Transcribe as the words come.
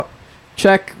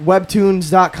check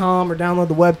webtoons.com or download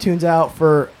the Webtoons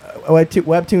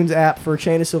Webtoons app for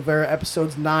Chain of Silvera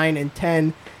episodes 9 and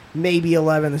 10, maybe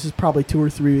 11. This is probably 2 or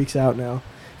 3 weeks out now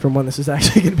from when this is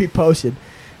actually going to be posted.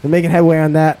 We're making headway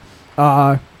on that.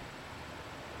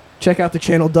 Check out the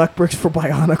channel Duck Bricks for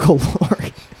Bionicle Lore.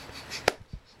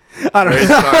 I don't know.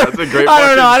 That's a great I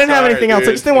don't know. I didn't have start, anything else. I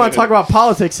dude. just didn't want to talk about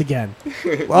politics again.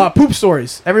 Poop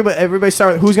stories. Everybody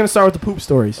start. Who's going to start with the poop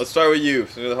stories? Let's start with you.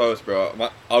 You're the host,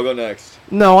 bro. I'll go next.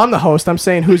 No, I'm the host. I'm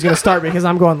saying who's going to start because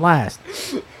I'm going last.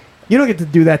 You don't get to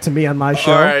do that to me on my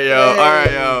show. All right, yo.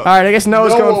 All right, I guess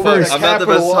Noah's going first. I'm not the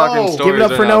best talking stories. Give it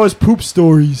up for Noah's poop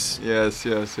stories. Yes,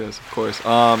 of course.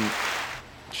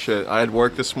 Shit, I had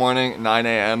work this morning, 9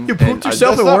 a.m. You pooped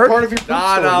yourself at work? Part of your poop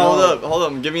story.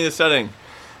 Hold up. Give me the setting.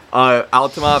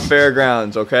 Altamont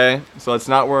Fairgrounds, okay? So it's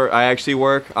not where I actually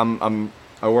work. I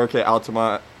work at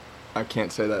Altamont. I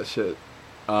can't say that shit.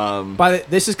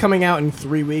 This is coming out in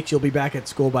 3 weeks. You'll be back at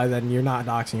school by then. You're not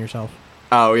doxing yourself.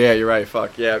 Oh yeah, you're right.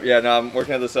 Fuck yeah. No, I'm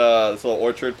working at this little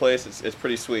orchard place. It's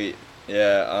pretty sweet.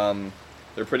 Yeah.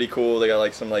 They're pretty cool. They got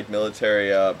like some like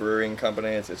military brewing company.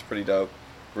 It's pretty dope.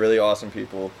 Really awesome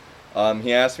people.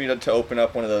 He asked me to open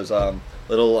up one of those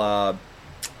little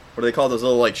what do they call those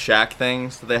little like shack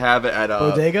things that they have at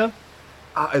Bodega?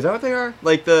 Is that what they are?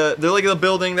 Like they're like the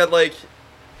building that like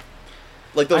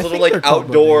those little like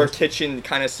outdoor kitchen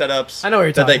kind of setups. I know what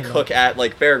you're that they talking cook at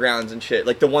like fairgrounds and shit.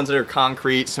 Like the ones that are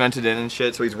concrete, cemented in and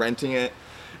shit. So he's renting it,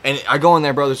 and I go in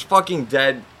there, bro.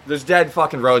 There's dead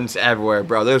fucking rodents everywhere,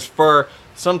 bro. There's fur.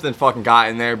 Something fucking got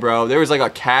in there, bro. There was like a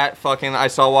cat fucking I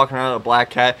saw walking around, a black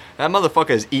cat. That motherfucker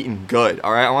is eating good,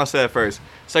 all right? I want to say that first.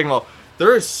 Second of all,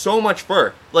 there is so much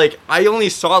fur. Like, I only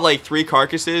saw like 3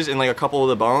 carcasses and like a couple of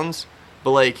the bones.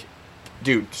 But like,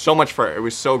 dude, so much fur. It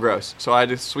was so gross. So I had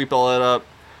to sweep all that up.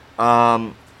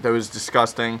 That was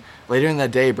disgusting. Later in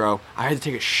that day, bro, I had to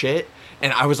take a shit.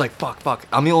 And I was like, fuck.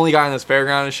 I'm the only guy in this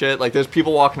fairground and shit. Like, there's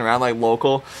people walking around, like,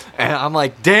 local. And I'm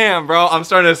like, damn, bro. I'm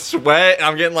starting to sweat. And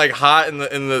I'm getting, like, hot in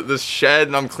this shed.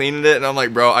 And I'm cleaning it. And I'm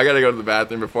like, bro, I got to go to the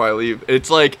bathroom before I leave. It's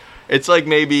like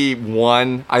maybe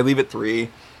 1. I leave at 3.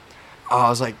 I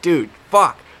was like, dude,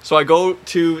 fuck. So I go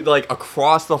to, like,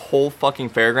 across the whole fucking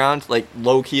fairground. Like,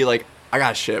 low-key, like, I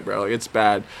got shit, bro. Like, it's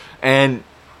bad. And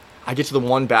I get to the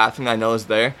one bathroom I know is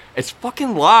there. It's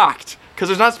fucking locked. Because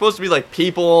there's not supposed to be, like,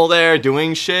 people there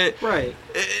doing shit. Right.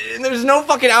 And there's no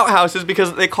fucking outhouses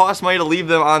because they cost money to leave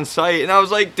them on site. And I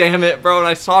was like, damn it, bro. And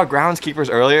I saw groundskeepers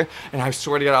earlier. And I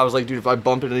swear to God, I was like, dude, if I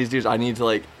bump into these dudes, I need to,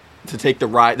 like, to take the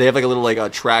ride. They have, like, a little, like, a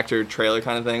tractor trailer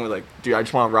kind of thing. With like, dude, I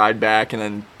just want to ride back and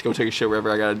then go take a shit wherever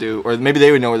I got to do. Or maybe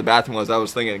they would know where the bathroom was. I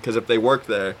was thinking. Because if they worked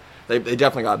there, they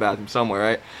definitely got a bathroom somewhere,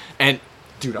 right? And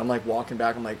dude, I'm like walking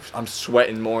back, I'm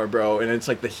sweating more, bro, and it's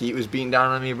like the heat was beating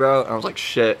down on me, bro, and I was like,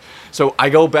 shit. So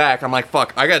I go back, I'm like,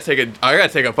 fuck, I gotta take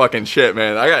a fucking shit,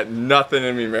 man. I got nothing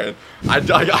in me, man.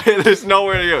 There's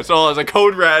nowhere to go. So I was like,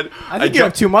 code red. I think you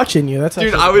have too much in you. That's actually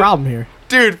the problem here.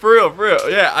 Dude, for real.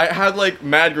 Yeah, I had like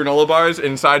mad granola bars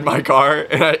inside my car,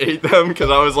 and I ate them because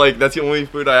I was like, that's the only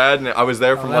food I had, and I was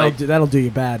there from that'll do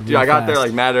you bad. Dude, I got there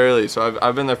like mad early, so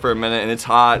I've been there for a minute, and it's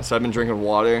hot, so I've been drinking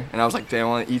water, and I was like, damn, I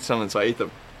want to eat something, so I ate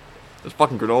them. Those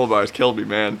fucking granola bars killed me,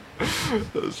 man.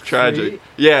 That was tragic. Sweet.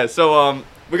 Yeah, so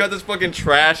we got this fucking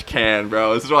trash can,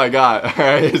 bro. This is what I got. All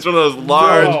right, it's one of those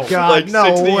large,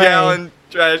 60-gallon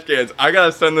trash cans. I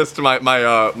gotta send this to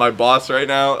my boss right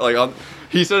now. Like,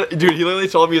 he said, dude, he literally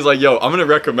told me, he's like, yo, I'm gonna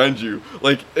recommend you.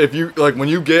 Like, if you, like, when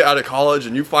you get out of college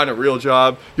and you find a real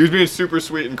job, he was being super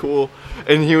sweet and cool,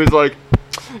 and he was like,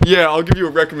 yeah, I'll give you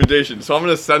a recommendation. So I'm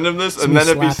gonna send him this, and then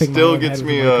if he still gets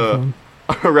me a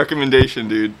recommendation,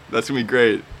 dude, that's gonna be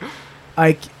great.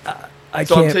 I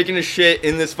So can't. I'm taking a shit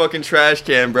in this fucking trash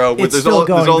can, bro. It's still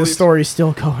going. The story's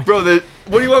still going. Bro,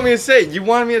 what do you want me to say? You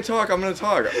wanted me to talk. I'm going to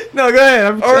talk. No, go ahead.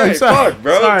 I'm sorry. Fuck,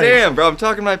 bro. Sorry. Damn, bro. I'm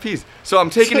talking my piece. So I'm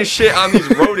taking a shit on these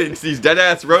rodents, these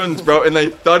dead-ass rodents, bro, and they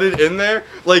thudded in there.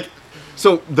 Like,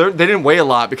 so they didn't weigh a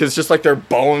lot because it's just, like, their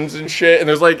bones and shit, and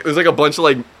there's a bunch of,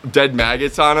 like, dead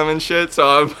maggots on them and shit, so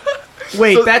I'm...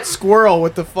 Wait, that squirrel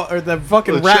with the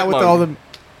fucking rat with all the...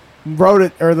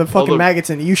 rodent or the fucking maggots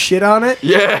in it. You shit on it?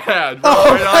 Yeah. Bro,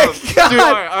 oh my God. Dude,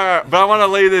 all right. But I want to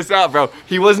lay this out, bro.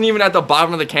 He wasn't even at the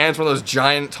bottom of the can. It's one of those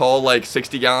giant, tall, like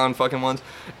 60-gallon fucking ones.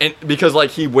 And because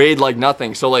like he weighed like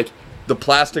nothing, so like the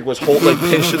plastic was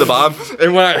pinched to the bottom,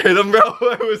 and when I hit him, bro,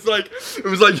 it was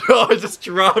like, yo, I just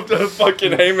dropped a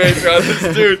fucking haymaker on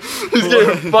this dude. He's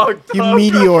getting fucked You up.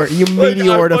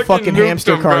 meteored a fucking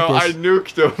hamster him, carcass. Bro. I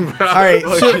nuked him, bro. All right,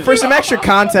 so for some extra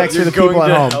context for the people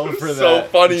at home, so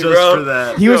funny, bro. For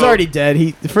that. he was already dead.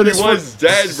 He was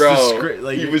dead, bro.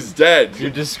 He was dead. You're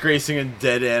disgracing a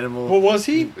dead animal. What was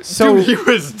he? So Dude, he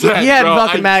was dead. he had bro.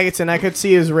 fucking maggots, and I could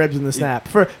see his ribs in the snap.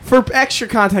 For extra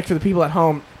context for the people at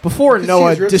home, before see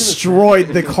Noah his ribs in the destroyed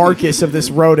the carcass of this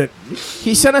rodent,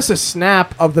 he sent us a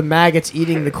snap of the maggots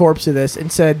eating the corpse of this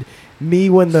and said,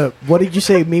 what did you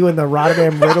say? Me when the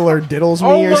Rotterdam Riddler diddles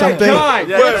me or something? God,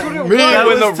 Yeah, that's what it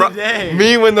was.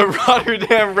 Me when the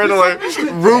Rotterdam Riddler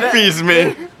roofies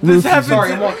me. This happens.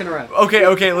 Sorry, I'm walking around.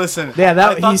 Okay, listen. Yeah, I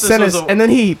that thought he this sent was us, and then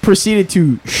he proceeded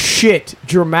to shit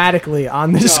dramatically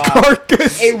on this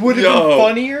carcass. It would have Yo. been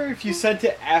funnier if you sent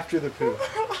it after the poo.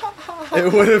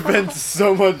 It would have been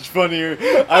so much funnier.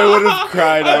 I would have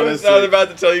cried, I was honestly. about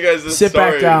to tell you guys this Sit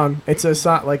story. back down. It's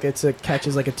a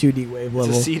catches like a 2D wave level.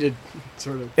 It's a seated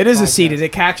sort of. It is a podcast. seated.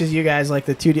 It catches you guys like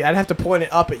the 2D. I'd have to point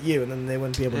it up at you, and then they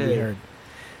wouldn't be able to be Hey. heard.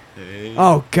 Hey.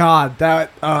 Oh God,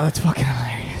 that's fucking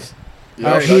hilarious. Yo,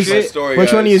 All right, that's who's- my story,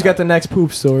 Which one of guys. you's got the next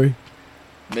poop story?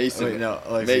 Mason? Wait, no,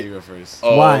 Alexa, Mate. you go first.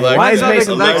 Oh, Why? Alexa. Why is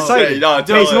Mason Alexa, excited? no,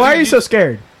 tell Mason, us. why are you so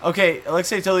scared? Okay,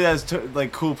 Alexei totally has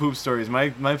cool poop stories. My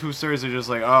poop stories are just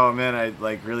like, oh man, I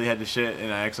really had to shit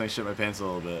and I accidentally shit my pants a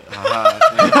little bit.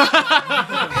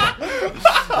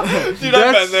 Dude,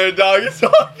 I've been there, dog. It's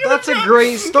all good. That's a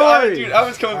great story. Dude, I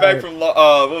was coming back from what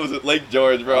was it, Lake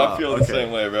George, bro. I'm feeling the okay.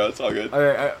 same way, bro. It's all good. All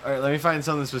right, let me find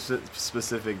something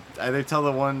specific. Either tell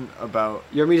the one about.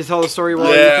 You want me to tell the story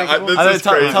while Yeah, you think of this one? Either is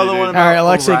tell crazy, the one dude. about All right,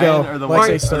 Alexei, Orion go. or the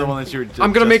Alexei, one, start. or the one that you were.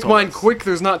 I'm gonna just make told mine us. quick.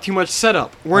 There's not too much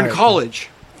setup. We're in Alright. college.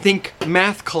 Think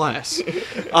math class.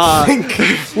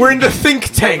 We're in the think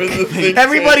tank. in the think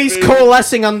Everybody's tank, baby.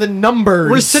 coalescing on the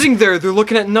numbers. We're sitting there. They're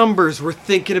looking at numbers. We're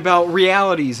thinking about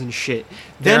realities and shit.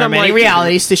 There Then are I'm many like,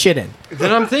 realities to shit in.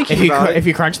 Then I'm thinking If you about it. if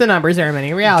you crunch the numbers, there are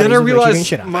many realities. Then I of which you can realize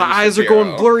shit on. my eyes are Zero.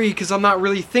 going blurry because I'm not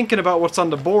really thinking about what's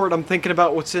on the board. I'm thinking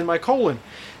about what's in my colon.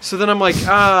 So then I'm like,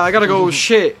 I gotta go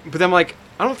shit. But then I'm like,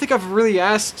 I don't think I've really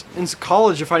asked in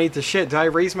college if I need to shit. Did I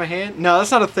raise my hand? No,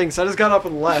 that's not a thing. So I just got up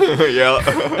and left. Yeah.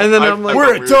 And then I'm like,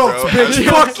 We're Weird, adults, bro. bitch. That's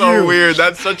Fuck so you. weird.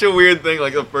 That's such a weird thing.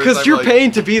 Like the first because time, you're like, paying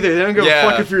to be there. They don't give a Yeah.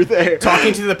 fuck if you're there.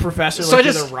 Talking to the professor. So like I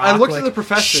you're just the rock, I looked like, at the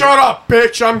professor. Shut up,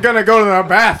 bitch! I'm gonna go to the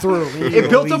bathroom. It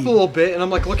built up a little bit, and I'm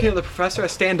like looking at the professor. I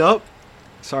stand up.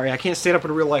 Sorry, I can't stand up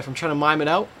in real life. I'm trying to mime it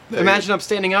out. Imagine I'm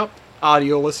standing up,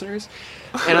 audio listeners,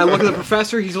 and I look at the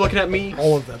professor. He's looking at me.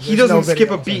 All of them. He There's doesn't no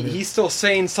skip a videos beat. on it. He's still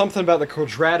saying something about the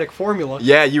quadratic formula.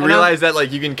 Yeah, you And realize that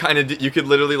like you can kind of you could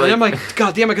literally like. And I'm like,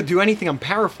 God damn, I could do anything. I'm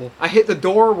powerful. I hit the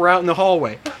door. We're out in the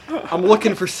hallway. I'm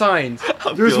looking for signs.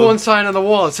 There's feeling- one sign on the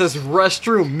wall. It says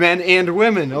restroom, men and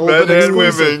women. A little men bit and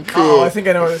exclusive. women, cool. Oh, I think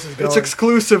I know where this is going. It's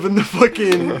exclusive in the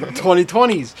fucking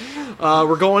 2020s.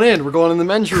 We're going in. We're going in the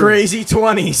men's room. Crazy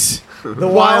 20s. The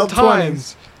Wild wild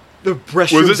times. The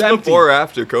restroom's Was this empty. before or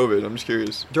after COVID? I'm just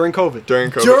curious. During COVID.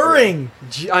 During COVID. During.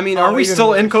 I mean, Oh, are we even still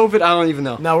worse. in COVID? I don't even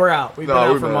know. No, we're out. We've No, been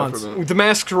out we've for been out months. for months. The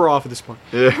masks are off at this point.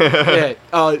 Yeah.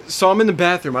 Yeah. So I'm in the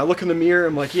bathroom. I look in the mirror.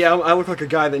 I'm like, yeah, I look like a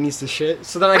guy that needs to shit.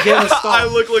 So then I get in the stall. I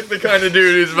look like the kind of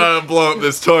dude who's about to blow up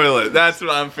this toilet. That's what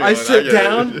I'm feeling. I sit get it.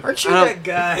 down. Aren't you I don't- that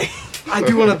guy? I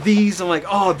do one of these. I'm like,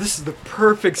 oh, this is the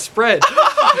perfect spread.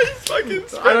 It's fucking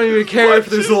I don't even care if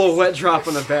there's a little wet drop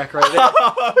on the back right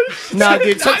there. No,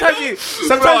 dude. Sometimes you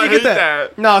I get hate the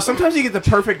that. no. Sometimes you get the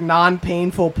perfect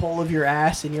non-painful pull of your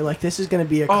ass, and you're like, "This is gonna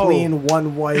be a Oh, clean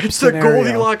one wipe." It's the scenario.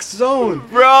 Goldilocks zone.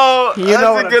 Bro, You that's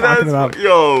know a what I'm good talking ass. about.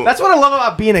 Yo. That's what I love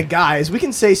about being a guy is we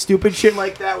can say stupid shit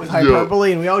like that with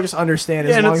hyperbole, and we all just understand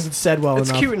Yeah, as and long it's- as it's said well It's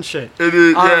enough. cute and shit. It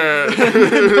is, yeah.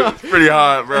 It's pretty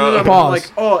hot, And bro. then I'm Pause.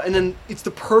 like, oh, and then it's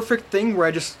the perfect thing where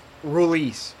I just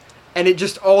release, and it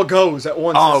just all goes at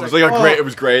once. Oh, it It's was like a oh, great. It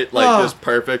was great. Like oh, just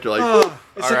perfect. You're like, oh.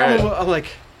 It's all like, right. oh, I'm like,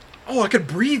 oh, I could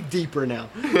breathe deeper now.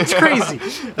 It's crazy.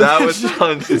 That was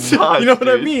fun. You know what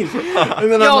I mean?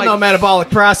 And then Y'all I'm know like, metabolic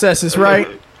processes, right?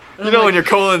 You know when your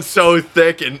colon's so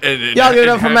thick and Y'all get it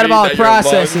and from heavy metabolic that your lungs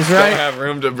processes, don't right? have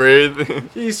room to breathe.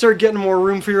 you start getting more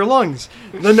room for your lungs.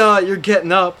 Then you're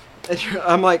getting up, and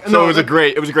I'm like, So no, it was a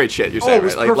great shit. You're Oh, saying it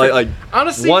was right? Like perfect.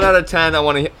 Honestly, 1 out of 10. I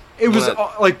want to. it was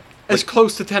like as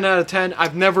close to 10 out of 10. I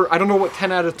don't know what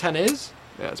 10 out of 10 is.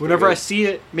 Yeah, it's Whenever I pretty see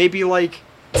it, maybe like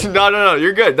good. No,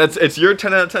 you're good. It's your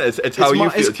 10 out of 10. It's how you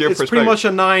feel. It's your perspective. pretty much a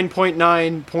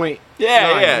 9.9 point.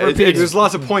 Yeah. There's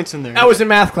lots of points in there. That was in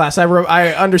math class. I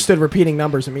understood repeating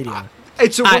numbers immediately.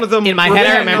 It's one of them. in my head,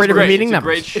 I Yeah, remembered it's it great. repeating It's a numbers.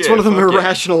 great shit. It's one of them Fuck yeah.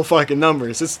 irrational fucking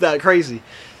numbers. It's that crazy.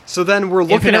 So then we're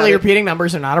looking Infinitely at repeating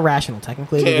numbers are not irrational.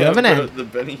 Technically, they do have an bro, end. the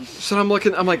Benny. So I'm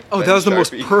looking. I'm like, oh, Ben that was the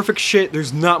most Sharpie. perfect shit.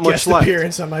 There's not much Guest left.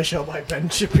 appearance on my show by Ben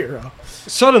Shapiro.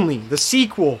 Suddenly, the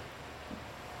sequel.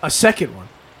 A second one.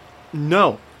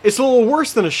 No, it's a little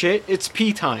worse than a shit. It's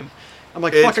pee time. I'm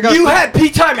like, fuck. I got You had pee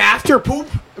time after poop?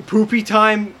 poopy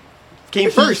time.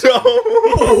 Came first.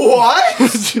 What?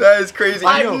 That is crazy.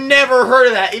 I've never heard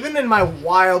of that. Even in my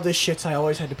wildest shits, I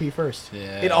always had to pee first.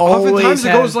 Yeah. It always Oftentimes it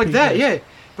had goes like pee that. first. Yeah.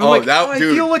 But I'm Oh, like, that I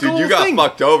dude, feel like a dude, you little got thing.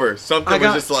 fucked over. Something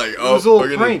was just like, oh, it was a little we're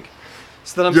gonna- prank.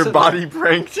 So then I'm Your sitting body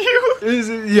pranked you.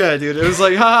 yeah, dude. It was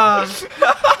like, ha.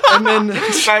 And then,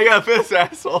 Now you got this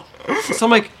asshole. so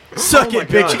I'm like, Suck oh my it,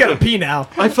 bitch. God. You gotta pee now.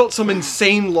 I felt some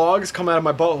insane logs come out of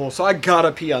my butthole, so I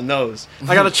gotta pee on those.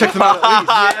 I gotta check them out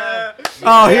at least.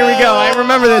 Oh, here we go. I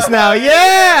remember this now.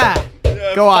 Yeah!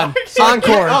 Go on.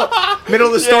 Encore. Middle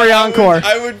of the story, Yeah, encore.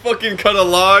 I would fucking cut a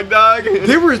log, dog.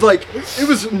 They were like, it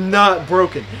was not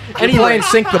broken. You're Anyway, playing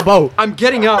Sink the Boat. I'm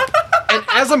getting up, and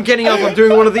as I'm getting up, I'm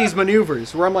doing one of these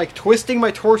maneuvers where I'm like twisting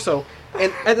my torso,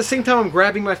 and at the same time, I'm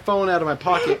grabbing my phone out of my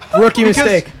pocket. Rookie Because,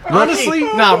 mistake. honestly,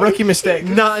 Rookie mistake.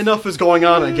 not enough is going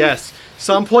on, I guess.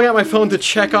 So I'm pulling out my phone to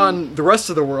check on the rest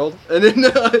of the world, and then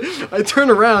I turn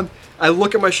around, I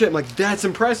look at my shit, I'm like, that's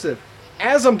impressive.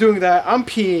 As I'm doing that, I'm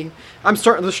peeing,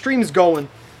 the stream's going.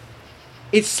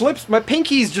 It slips, my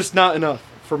pinky's just not enough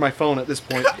for my phone at this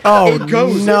point. Oh, it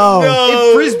goes, no.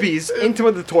 it frisbees into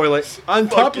the toilet, on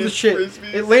top of the Fucking shit,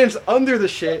 frisbees. it lands under the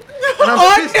shit, and I'm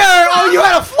Under! pissed. Oh, you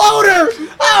had a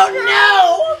floater!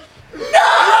 Oh, no!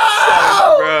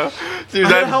 No! Bro. Dude, I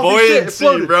had a that healthy shit, it buoyancy,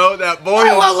 floated. bro. That I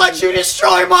buoyancy. won't let you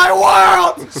destroy my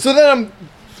world! So then I'm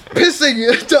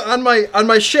pissing on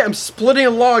my shit. I'm splitting a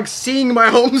log, seeing my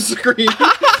home screen.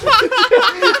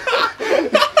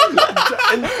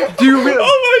 Do you really?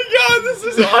 Oh my god, this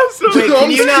is awesome. Wait, The can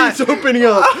home you not- screen's opening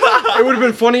up. It would have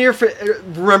been funnier if it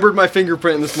remembered my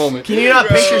fingerprint in this moment. Can you not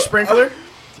pinch your sprinkler?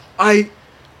 I.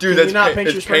 Dude, Can you not that's pinch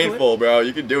your it's sprinkler? painful, bro.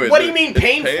 You can do it. What do you mean It's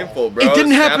painful? painful, bro. It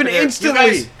didn't happen Snapping it. instantly.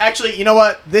 You guys, actually, you know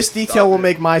what? This detail will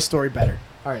make my story better.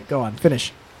 All right, go on.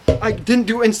 Finish. I didn't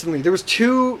do instantly. There was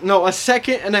a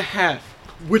second and a half,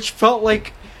 which felt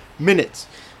like minutes,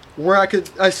 where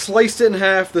I sliced it in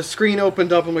half. The screen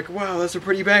opened up. I'm like, wow, that's a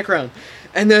pretty background.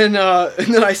 And then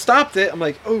I stopped it. I'm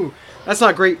like, oh, that's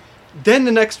not great. Then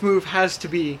the next move has to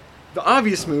be the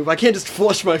obvious move. I can't just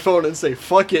flush my phone and say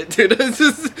fuck it, dude.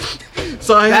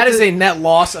 So That is a net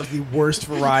loss of the worst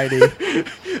variety.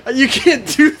 you can't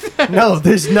do that. No,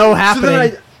 there's no So happening. then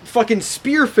I fucking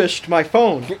spearfished my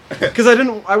phone because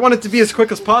I want it to be as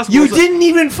quick as possible. You I was like, didn't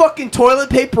even fucking toilet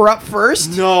paper up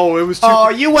first? No, it was too. Oh,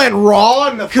 you went raw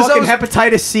in the 'Cause I fucking was-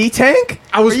 hepatitis C tank?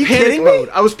 I was Are you panic kidding mode.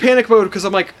 me? I was panic mode because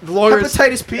I'm like, the longer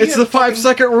Hepatitis P it's and the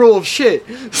 5-second rule of shit.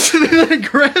 So then I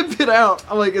grabbed it out.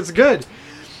 I'm like, it's good.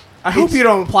 I hope you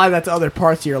don't apply that to other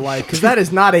parts of your life, because that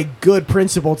is not a good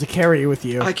principle to carry with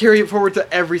you. I carry it forward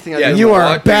to everything I Yeah, do. You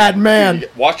are a bad man.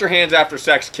 Wash your hands after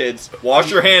sex, kids.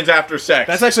 Wash your hands after sex.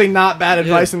 That's actually not bad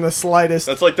advice in the slightest.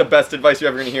 That's like the best advice you're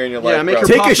ever gonna hear in your life. make bro. her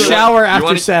Take pop a the- shower You after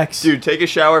wanna- sex. Dude, take a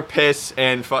shower, piss,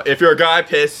 and if you're a guy,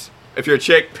 piss. If you're a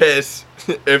chick, piss.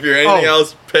 If you're anything Oh.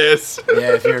 else, piss.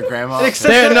 Yeah, if you're a grandma.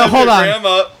 Except There, no, If hold your on.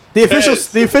 grandma, The official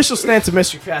piss. stance of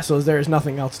Mr. Castle is there is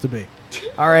nothing else to be.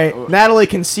 All right, Natalie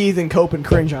can seethe and cope and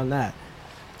cringe on that.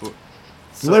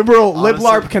 So, Liberal honestly,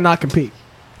 liblarp cannot compete.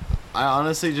 I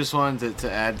honestly just wanted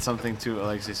to add something to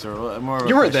Alexei's story. More of a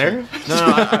You weren't question.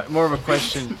 No, more of a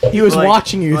question. He was Like-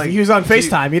 watching you. like, He was on do you-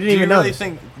 FaceTime. You didn't do even really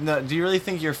notice. do you really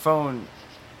think your phone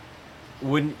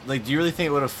wouldn't like? Do you really think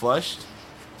it would have flushed?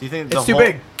 Do you think the It's too whole-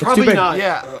 big. It's Probably too big. not.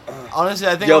 Yeah, honestly,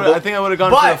 I think Yo, I think I would have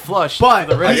gone for the flush. But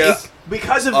for the rinse. Yeah.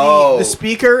 because of Oh. the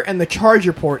speaker and the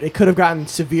charger port, it could have gotten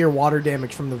severe water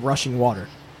damage from the rushing water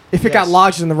if it got Yes.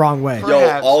 lodged in the wrong way. Yo,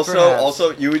 Perhaps, also,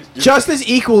 perhaps. you would Just as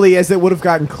equally as it would have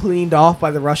gotten cleaned off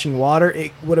by the rushing water,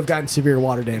 it would have gotten severe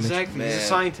water damage. Exactly. He's a Man.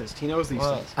 scientist. He knows these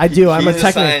Well, things. I do. I'm a He's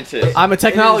technical. scientist. I'm a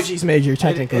technologies major.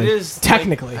 Technically, It is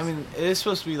technically. Like, I mean, it is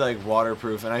supposed to be like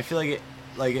waterproof, and I feel like it.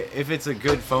 Like if it's a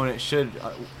good phone, it should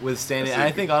withstand it. And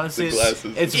I think honestly, the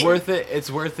glasses. it's worth it. It's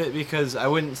worth it because I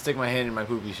wouldn't stick my hand in my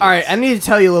poopy shit. All right, I need to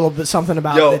tell you a little bit something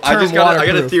about Yo, the term I got a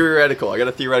waterproof.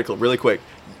 theoretical. Really quick.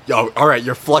 Yo, all right,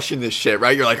 you're flushing this shit,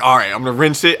 right? You're like, all right, I'm gonna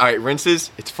rinse it. All right,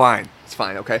 rinses. It's fine,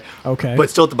 okay? Okay. But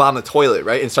still at the bottom of the toilet,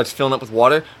 right? And it starts filling up with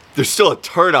water. There's still a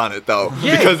turd on it though,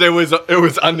 Yeah. because it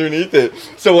was underneath it.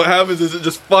 So what happens is it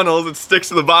just funnels, it sticks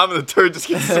to the bottom, and the turd just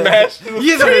gets smashed.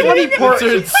 Yeah, the funny part.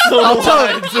 I'll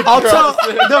tell.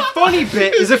 The funny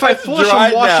bit is if I flush,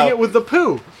 dried I'm washing now. it with the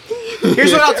poo.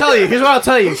 Here's what I'll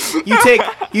tell you.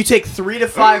 You take 3 to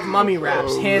 5 mummy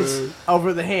wraps, hands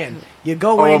over the hand. You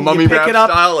go in, mummy you pick wrap it up.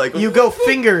 style, like- you go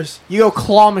fingers. You go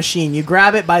claw machine. You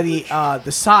grab it by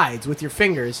the sides with your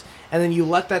fingers, and then you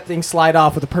let that thing slide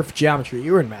off with a perfect geometry.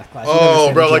 You were in math class. You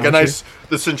understand bro, the like geometry.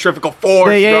 the centrifugal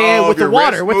force. Yeah, bro, with the your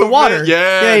water, wrist movement.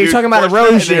 Yeah, you're dude, talking about push that, and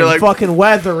erosion, you're like, fucking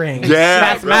weathering, Yeah,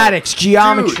 mathematics,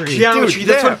 geometry. Geometry.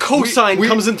 That's when cosine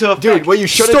comes into effect. Dude, what you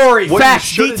should Story,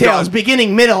 facts, details,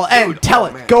 beginning, middle, end. Tell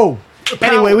it. Go.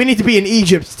 Anyway, we need to be in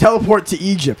Egypt. Teleport to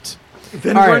Egypt.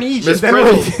 Then All we're right. in Egypt. Then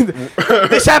we're-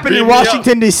 this happened in Beam me up.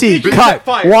 Washington, D.C. Beam Cut.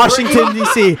 fire. Washington,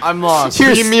 D.C. I'm lost.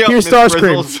 Here's Beam me up, here's Miss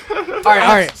Starscream. Frizzles. All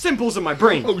right. Symbols in my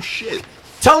brain. Oh shit.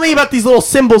 Tell me about these little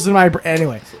symbols in my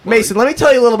anyway. Mason, let me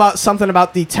tell you a little about something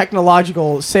about the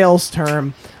technological sales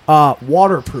term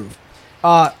waterproof.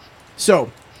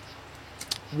 So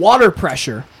water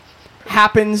pressure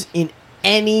happens in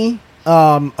any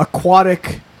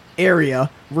aquatic area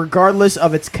regardless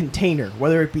of its container,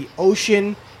 whether it be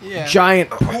ocean, Yeah. giant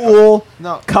pool,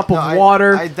 cup of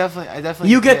water. I definitely.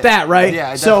 You get that, right?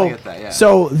 Yeah, I so, definitely get that. Yeah.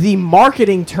 So the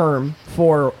marketing term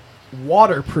for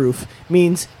waterproof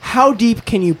means how deep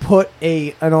can you put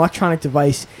an electronic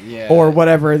device Yeah. or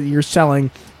whatever you're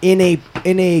selling in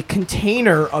a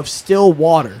container of still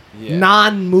water, Yeah.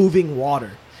 non-moving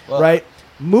water, Well- right?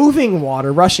 Moving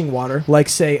water, rushing water, like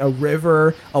say a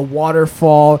river, a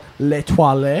waterfall,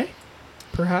 l'étoile,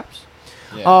 perhaps.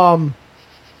 Yeah.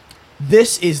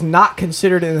 This is not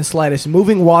considered in the slightest.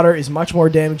 Moving water is much more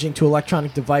damaging to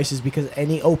electronic devices because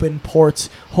any open ports,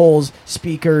 holes,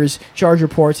 speakers, charger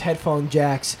ports, headphone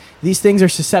jacks, these things are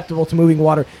susceptible to moving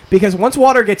water. Because once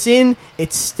water gets in,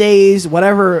 it stays,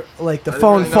 whatever, like the didn't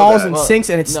phone really know falls that. and Well, sinks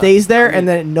and it no, stays there, I mean- and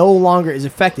then it no longer is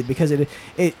affected because it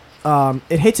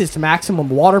hits its maximum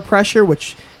water pressure,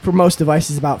 which for most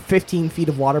devices is about 15 feet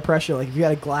of water pressure. Like if you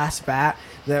had a glass vat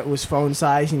that was phone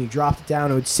size and you dropped it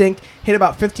down, it would sink, hit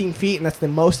about 15 feet, and that's the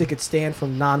most it could stand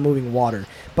from non-moving water.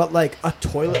 But like a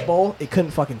toilet bowl, it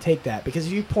couldn't fucking take that because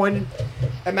if you pointed,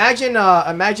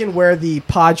 imagine where the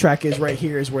pod track is right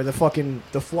here is where the fucking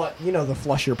the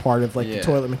flusher part of like the Yeah.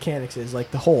 toilet mechanics is,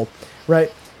 like the hole,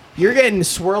 right? You're getting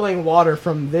swirling water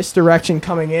from this direction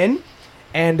coming in.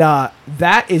 And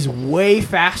that is way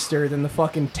faster than the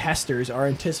fucking testers are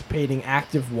anticipating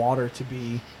active water to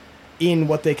be in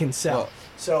what they can sell. Well-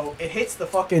 So it hits the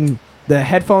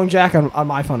headphone jack on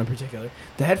my phone in particular.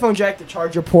 The headphone jack, the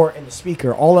charger port, and the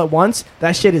speaker all at once.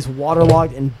 That shit is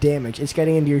waterlogged and damaged. It's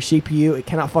getting into your CPU. It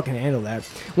cannot fucking handle that.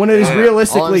 When it is Yeah. All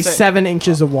realistically I'm saying- 7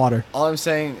 inches of water. All I'm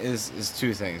saying is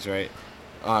two things, right?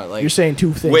 Like You're saying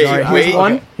two things. Wait, all right, here's wait.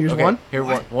 one. Okay, Here's okay, one. Here,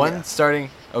 one starting.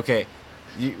 Okay,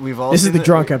 we've all. This is seen the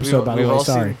drunk we- episode, we've- by the we've way, all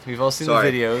sorry. We've all seen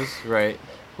Sorry. the videos, right,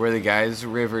 where the guy's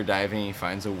river diving, and he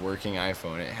finds a working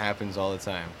iPhone. It happens all the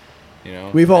time, you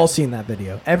know. We've all seen that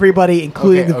video. Everybody,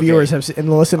 including Okay, the viewers, okay. and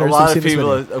the A listeners, lot have of seen this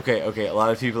people. video. Okay. A lot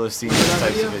of people have seen these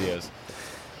types of videos.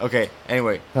 Okay.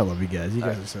 Anyway, I love you guys. You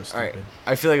guys are so all stupid. right.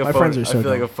 I feel like a My phone. friends are so I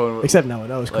feel like dumb. a phone. Except Noah.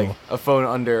 Noah's cool. like a phone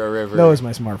under a river. Noah's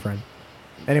my smart friend.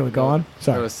 Anyway, go on. That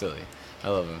Sorry. was silly. I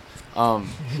love him.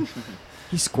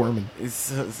 He's squirming. It's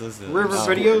so silly. River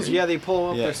videos, yeah, they pull them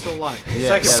up. Yeah. They're still alive. Yeah, Second, yeah,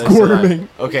 that's a lot. Squirming.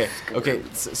 Okay.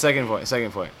 Second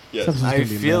point. Yes. Something's I gonna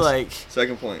be a feel mess. like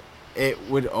Second point. it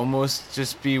would almost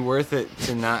just be worth it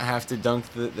to not have to dunk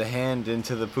the hand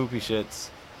into the poopy shits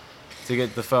to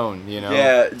get the phone. You know.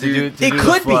 Yeah, To dude. do It the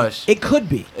could be. flush. It could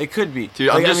be. It could be. Dude,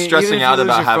 I'm just even stressing if you out lose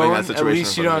about your having phone, that situation At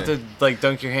least in you front don't of have to like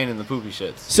dunk your hand in the poopy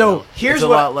shits. So you know? here's it's a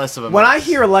what lot less of a when I mess.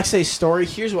 hear Alexei's story.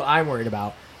 Here's what I'm worried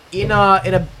about.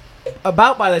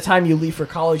 About by the time you leave for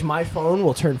college, my phone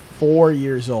will turn 4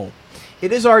 years old.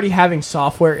 It is already having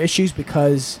software issues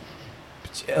because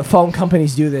phone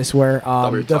companies do this where we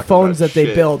were the talking phones about that they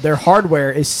shit. build, their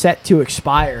hardware is set to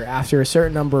expire after a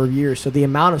certain number of years. So the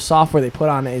amount of software they put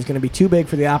on it is going to be too big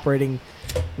for the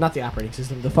not the operating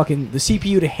system, the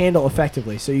CPU to handle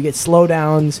effectively. So you get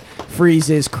slowdowns,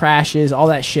 freezes, crashes, all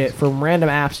that shit from random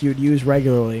apps you would use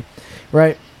regularly,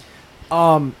 right?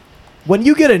 When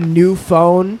you get a new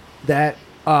phone that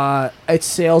its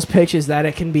sales pitch is that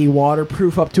it can be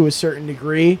waterproof up to a certain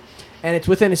degree, and it's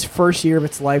within its first year of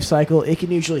its life cycle, it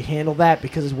can usually handle that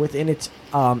because it's within its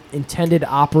intended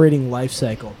operating life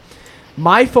cycle.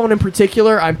 My phone in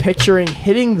particular, I'm picturing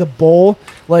hitting the bowl.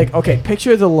 Like, okay,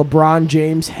 picture the LeBron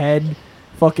James head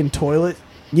fucking toilet.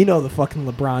 You know the fucking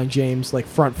LeBron James, like,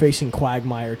 front-facing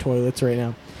quagmire toilets right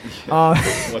now.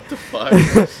 What the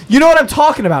fuck? You know what I'm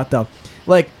talking about, though.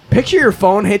 Like, picture your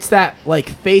phone hits that, like,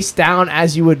 face down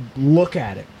as you would look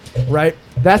at it, right?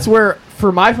 That's where,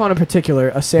 for my phone in particular,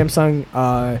 a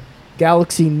Samsung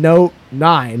Galaxy Note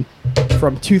 9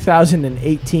 from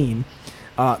 2018,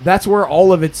 that's where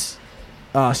all of its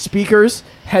speakers,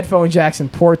 headphone jacks,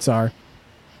 and ports are.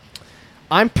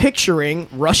 I'm picturing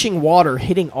rushing water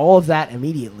hitting all of that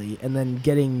immediately and then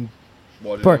getting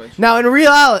Water burnt. damage. Now,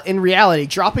 in reality,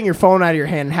 dropping your phone out of your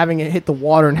hand and having it hit the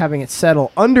water and having it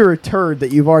settle under a turd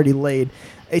that you've already laid,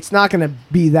 it's not going to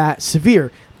be that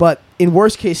severe. But in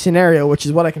worst case scenario, which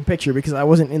is what I can picture because I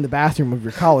wasn't in the bathroom of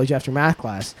your college after math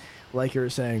class, like you were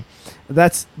saying,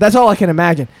 that's all I can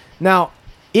imagine. Now,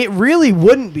 it really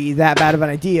wouldn't be that bad of an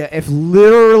idea if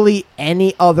literally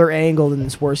any other angle than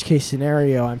this worst case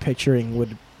scenario I'm picturing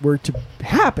were to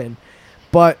happen.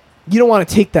 But you don't want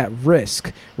to take that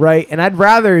risk, right? And I'd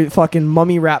rather fucking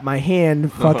mummy wrap my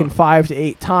hand fucking 5 to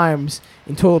 8 times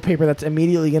in toilet paper that's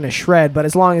immediately going to shred. But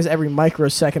as long as every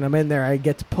microsecond I'm in there, I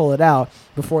get to pull it out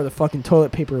before the fucking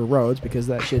toilet paper erodes, because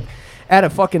that shit at a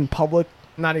fucking public,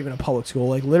 not even a public school,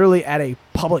 like literally at a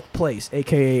public place,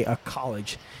 aka a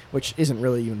college, which isn't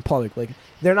really even public. Like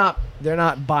they're not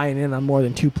buying in on more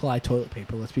than 2-ply toilet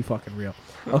paper. Let's be fucking real.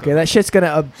 Okay, that shit's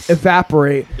gonna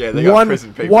evaporate Yeah, they got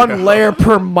prison paper one now. layer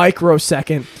per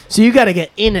microsecond. So you got to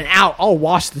get in and out. I'll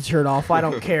wash the turd off. I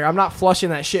don't care. I'm not flushing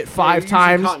that shit 5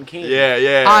 times. Cotton candy. Yeah.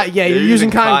 Yeah, you're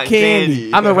using cotton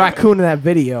candy. I'm the raccoon in that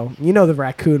video. You know the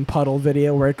raccoon puddle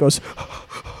video where it goes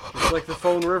It's like the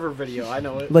Phone River video. I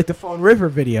know it. like the Phone River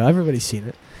video. Everybody's seen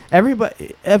it.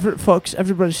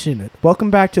 Everybody's seen it. Welcome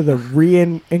back to the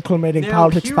Re-Inclinating Now,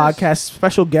 Politics here's- podcast.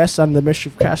 Special guest on the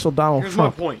Mischief Castle, Donald Here's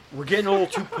Trump. my point. We're getting a little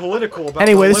too political about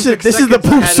Anyway, the this Olympic is the seconds I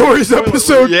Poop had in Stories the toilet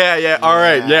episode. Yeah. All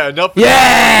right. Yeah. Enough.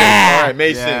 Yeah! All right,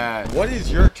 Mason. Yeah. What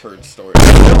is your turd story?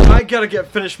 I gotta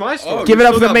finish my story. Oh, Give it you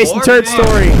up for still the got Mason more? turd Damn.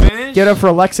 story. Finish? Give it up for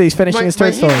Alexei's finishing his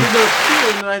turd story.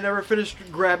 And I never finished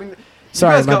grabbing.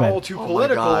 Sorry, you guys my got bad. all too Oh my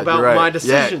political God, about you're right. my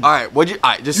decision. Yeah. All right. What'd you? All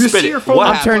right. Just You spit see it. your phone- What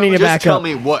I'm happened? turning it Just back tell up.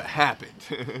 me what happened.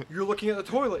 You're looking at the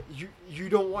toilet. You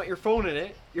don't want your phone in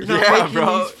it. You're not Yeah, making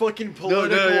bro. these fucking No,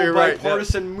 political, you're right.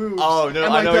 bipartisan moves. Oh no,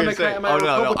 Am I know what you're Democrat? saying. Am Oh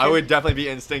no, Republican? I would definitely be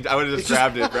instinct. I would have just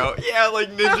grabbed it, bro. Yeah,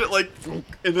 like ninja,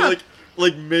 and then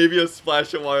like maybe a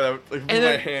splash of water, like And my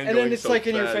then, hand and going then it's so like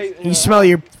in your fast. face. You smell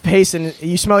your face and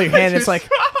you smell your hand. It's like,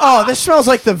 oh, this smells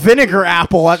like the vinegar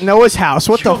apple at Noah's house.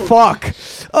 What the fuck?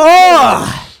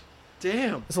 Oh,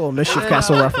 Damn. it's a little Mischief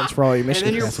Castle reference for all you And Mischief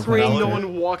then you're Castle afraid fans. no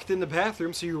one walked in the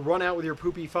bathroom, so you run out with your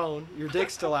poopy phone. Your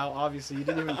dick's still out, obviously. You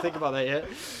didn't even think about that yet.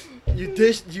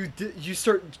 You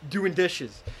start doing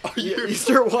dishes. You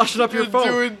start washing up your You're phone.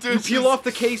 doing You dishes. peel off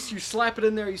the case, you slap it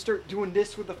in there, you start doing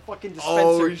this with the fucking dispenser.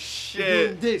 Oh You're shit!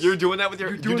 doing this. You're doing that with your.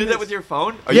 You're You doing did that this. with your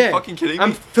phone? Are Yeah, you fucking kidding me?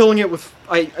 I'm filling it with.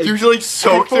 I You like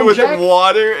soaked it headphone with jack?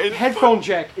 water and Headphone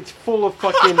jack. It's full of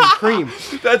fucking cream.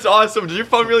 That's awesome. Did your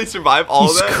phone really survive all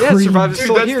He's of that? Yeah, it survived. It's Dude,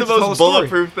 still that's here. the It's the whole most story.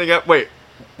 bulletproof thing. Wait,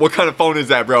 what kind of phone is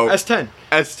that, bro? S10.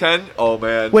 S10? Oh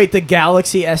man. Wait, the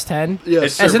Galaxy S10?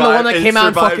 Yes. As in the one that It came out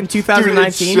in survived. fucking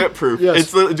 2019? Dude, it's shitproof.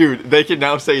 Yes. It's dude. They can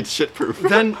now say it's shitproof.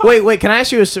 Then Wait, can I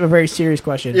ask you a very serious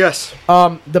question? yes.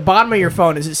 The bottom of your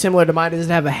phone, is it similar to mine? Does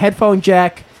it have a headphone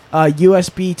jack,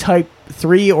 USB Type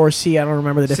 3 or C? I don't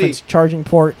remember the difference. C. Charging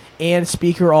port and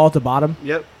speaker all at the bottom?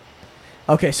 Yep.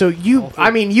 Okay, so All three.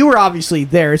 I mean, you were obviously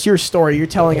there. It's your story. You're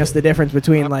telling us the difference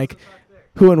between, like,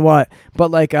 who and what.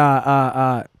 But, like,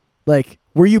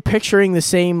 were you picturing the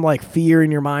same, like, fear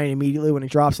in your mind immediately when it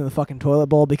drops in the fucking toilet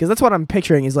bowl? Because that's what I'm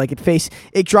picturing is, like,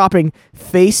 it dropping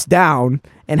face down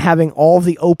and having all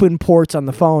the open ports on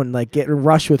the phone, like, getting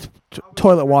rushed with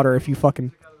toilet water if you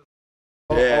fucking...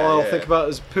 All Yeah, I'll yeah. think about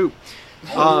is poop.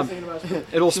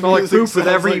 It'll smell like Music poop with sounds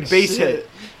every like bass shit.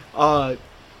 hit.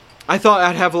 I thought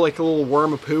I'd have like a little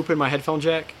worm of poop in my headphone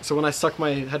jack, so when I stuck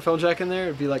my headphone jack in there,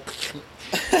 it'd be like.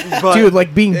 But Dude,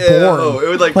 like being Ew, born. it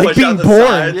would like, Like push being out the born.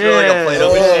 sides, like a Yeah. Play-Doh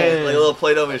Oh. machine, like a little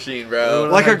Play-Doh machine, bro.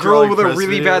 like a girl with a press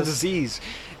really bad videos. disease.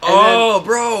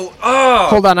 Bro. Oh.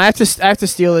 Hold on, I have to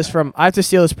steal this from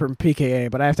PKA,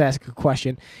 but I have to ask a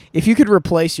question. If you could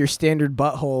replace your standard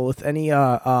butthole with any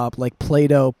like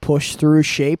Play-Doh push through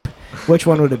shape, which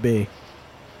one would it be?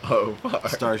 Oh, fuck.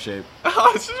 Star shape.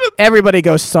 Oh, it's just Everybody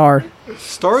goes star.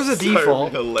 Star's a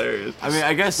default. hilarious. I mean,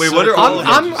 I guess. Wait, what are all of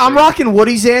them? I'm rocking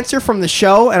Woody's answer from the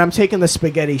show, and I'm taking the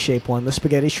spaghetti shape one, the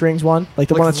spaghetti strings one, like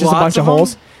the Like one that's just a lots bunch of of them?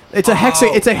 holes. It's a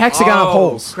hexagon of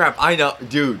holes. Crap, I know,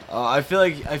 dude. I feel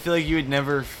like you would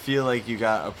never feel like you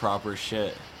got a proper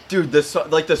shit. Dude, the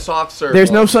soft serve.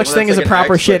 There's no one, such the one thing that's as a like an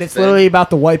proper X shit. width It's thin. literally about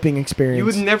the wiping experience. You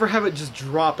would never have it just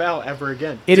drop out ever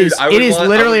again. It Dude, is. I It would is want- I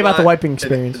literally would about the want wiping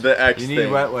experience. The X You need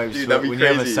thing. wet wipes. Dude, that'd be When you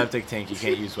have a crazy. septic tank, you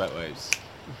can't use wet wipes.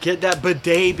 Get that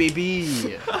bidet, baby.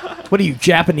 What are you,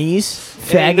 Japanese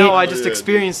Hey, faggot? no, I just Yeah.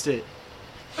 experienced it.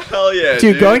 Hell yeah,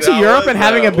 Dude, going to that Europe was- and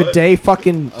having a that was- bidet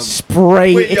fucking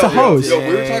spray. Wait, It's yo, a hose. Yo,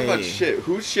 we were talking about shit.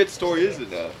 Whose shit story is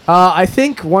it now? I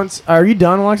think once. Are you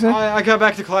done, Alexa? I got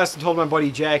back to class and told my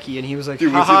buddy Jackie, and he was like,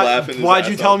 Dude, was he haha, laughing his why'd ass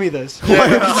you tell off? me this?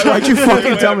 Why'd you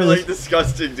fucking tell me Like this?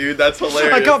 disgusting, dude. That's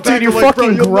hilarious. I got Dude, back you're and like,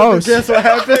 fucking bro, you'll gross. never guess what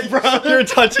happened, bro. You're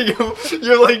touching him.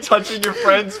 You're like touching your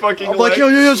friend's fucking. I'm like, leg.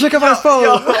 yo, check out my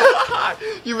phone.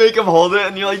 You make him hold it,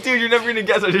 and you're like, dude, you're never gonna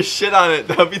guess. I just shit on it.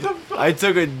 That'd be the. I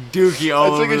took a dookie all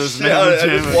I took over a this shit on it. I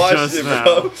man's just watched just it, now.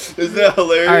 bro. Isn't that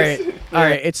hilarious? All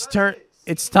right.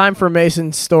 It's time for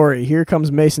Mason's story. Here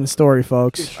comes Mason's story,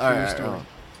 folks. All right.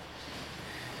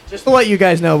 Just to let you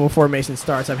guys know before Mason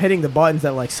starts, I'm hitting the buttons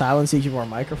that like silence each of our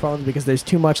microphones because there's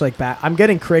too much like I'm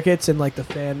getting crickets and like the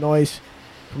fan noise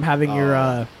from having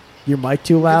your mic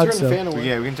too loud. Turn the So fan away.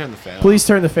 Yeah, we can turn the fan please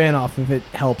turn the fan off if it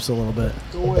helps a little bit.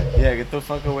 Go away. off. Yeah, get the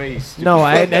fuck away, you stupid. No,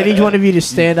 I need one of you to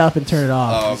stand up and turn it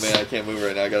off. Oh man, I can't move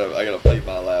right now. I got a plate in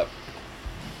my lap.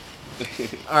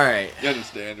 All right. You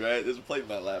understand, right? There's a plate in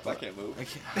my lap. I can't move.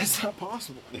 That's not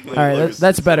possible. All right,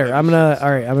 that's better. I'm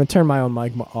gonna turn my own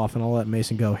mic off and I'll let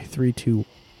Mason go. 3, 2. All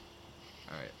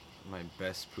right. My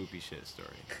best poopy shit story.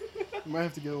 You might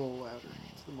have to get a little louder.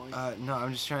 To the mic. No,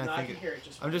 I'm just trying to think. hear it.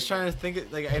 I'm just trying to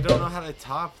think. Like I don't know how to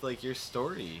top like your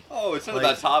story. Oh, it's not Like-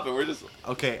 about topic. We're just.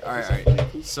 Okay, all right.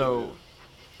 So,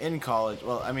 in college,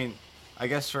 well, I mean, I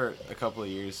guess for a couple of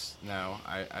years now,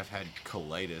 I've had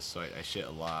colitis, so I shit a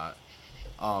lot.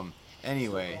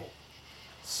 Anyway,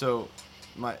 so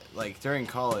during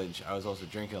college, I was also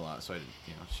drinking a lot, so I did,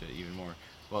 shit even more.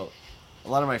 Well, a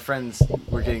lot of my friends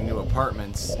were getting new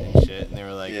apartments and shit, and they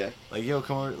were like, Yeah. yo,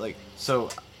 come over, so.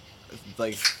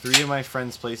 Like 3 of my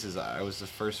friends' places, I was the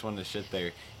first one to shit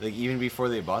there. Like even before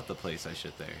they bought the place, I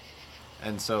shit there.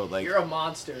 And so like You're a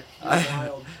monster. You're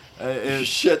wild. it-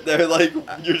 Shit there, like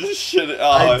you're just shitting.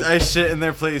 Oh, I shit in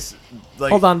their place.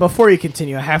 Like, Hold on, before you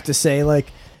continue, I have to say, like,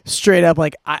 straight up,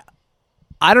 like,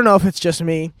 I don't know if it's just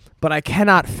me, but I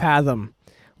cannot fathom,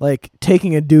 like,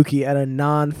 taking a dookie at a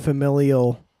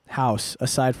non-familial house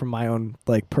aside from my own,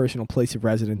 like, personal place of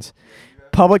residence.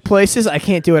 Public places, I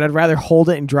can't do it. I'd rather hold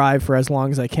it and drive for as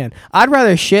long as I can. I'd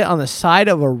rather shit on the side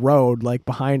of a road, like,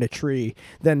 behind a tree,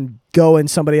 than go in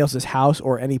somebody else's house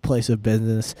or any place of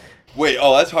business. Wait,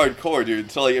 that's hardcore,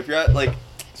 dude. So like, if you're at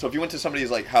so if you went to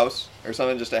somebody's like house or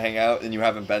something just to hang out and you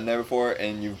haven't been there before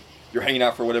and you're hanging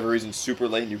out for whatever reason super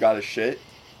late and you got to shit,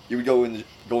 you would go in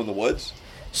the woods.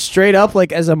 Straight up,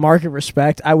 like, as a mark of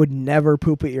respect, I would never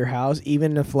poop at your house,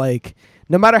 even if, like,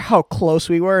 no matter how close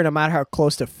we were, no matter how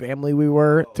close to family we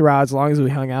were throughout as long as we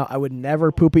hung out, I would never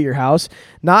poop at your house.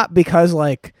 Not because,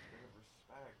 like,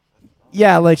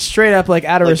 yeah, like, straight up, like,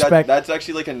 out of Like, respect. that's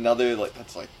actually like another like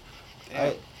that's like.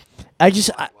 Damn.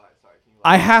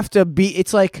 I have to be,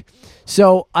 it's like,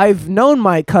 so I've known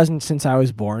my cousin since I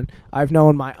was born. I've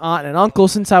known my aunt and uncle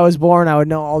since I was born. I would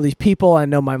know all these people. I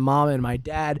know my mom and my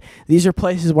dad. These are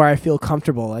places where I feel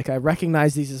comfortable. Like, I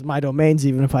recognize these as my domains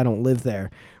even if I don't live there,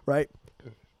 right?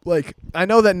 Like, I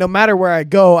know that no matter where I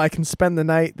go, I can spend the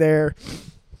night there,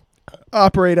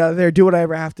 operate out of there, do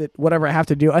whatever I have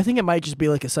to do. I think it might just be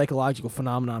like a psychological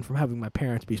phenomenon from having my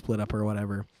parents be split up or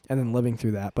whatever and then living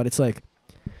through that. But it's like,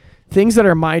 things that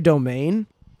are my domain,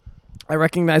 I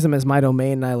recognize them as my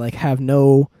domain, and I like have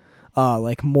no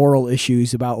like moral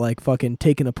issues about like fucking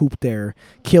taking a poop there,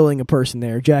 killing a person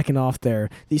there, jacking off there.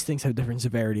 These things have different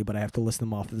severity, but I have to list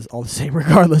them off as all the same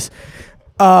regardless.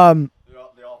 They all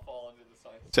fall under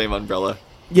the same umbrella.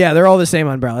 Yeah, they're all the same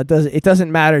umbrella. It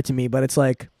doesn't matter to me, but it's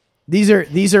like these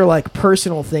are like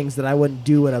personal things that I wouldn't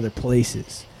do at other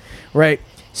places, right?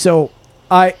 So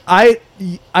I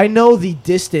know the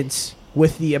distance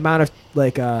with the amount of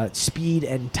like speed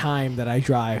and time that I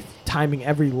drive, timing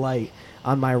every light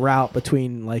on my route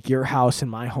between like your house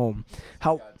and my home.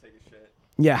 How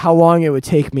long it would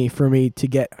take me for me to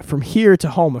get from here to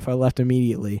home if I left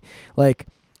immediately. Like,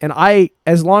 and I've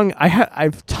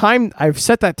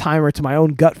set that timer to my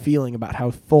own gut feeling about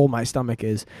how full my stomach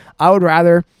is. I would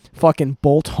rather fucking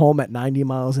bolt home at 90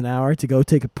 miles an hour to go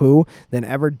take a poo than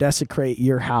ever desecrate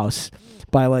your house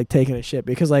by like taking a shit,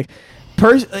 because like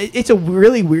it's a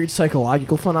really weird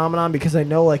psychological phenomenon, because I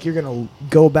know like you're gonna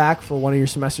go back for one of your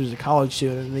semesters of college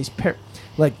soon, and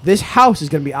this house is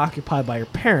gonna be occupied by your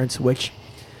parents, which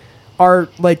are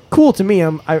like cool to me.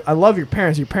 I love your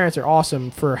parents. Your parents are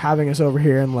awesome for having us over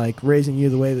here and like raising you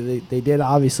the way that they did,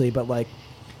 obviously, but like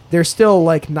they're still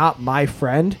like not my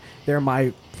friend. They're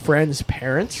my friend's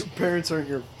parents. Your parents aren't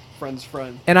your friend's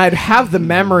friend. And I'd have the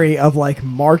memory of like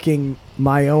marking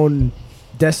my own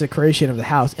desecration of the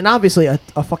house, and obviously a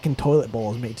fucking toilet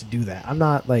bowl is made to do that. I'm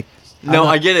not like No,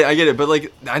 I get it, but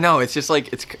like I know it's just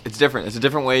like it's different. It's a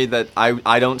different way that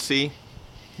I don't see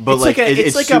But It's like, like a- it's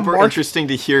it's like a super mark- interesting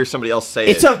to hear somebody else say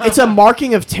It's it. a it's a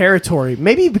marking of territory.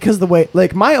 Maybe because the way,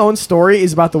 like, my own story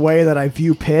is about the way that I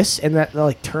view piss and that,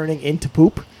 like, turning into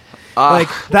poop. Like,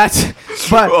 that's.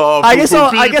 But Oh, I guess I'll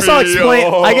explain.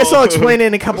 pee-pee, I guess I'll explain it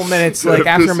in a couple minutes, like,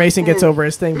 after Mason gets over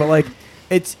his thing. But like,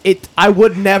 I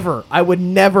would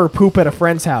never poop at a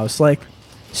friend's house. Like,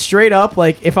 straight up.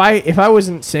 Like, if I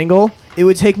wasn't single, it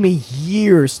would take me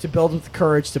years to build up the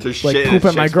courage to like shit in poop a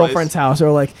at my chick's girlfriend's house, or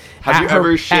like Have you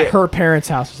ever shit- at her parents'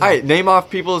 house. All right, name off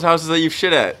people's houses that you've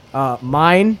shit at.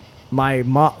 Mine, my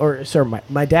mom, or sorry,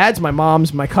 my dad's, my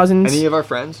mom's, my cousins. Any of our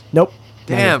friends? Nope.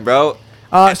 Damn, bro.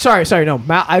 Sorry, no.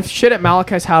 I've shit at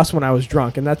Malachi's house when I was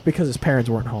drunk, and that's because his parents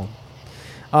weren't home.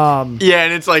 Yeah,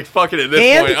 and it's like, fuck it at this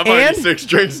And- point. I'm already and 6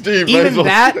 drinks deep. might Even as well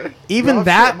that, shit. even I'll shit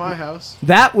that, at my house.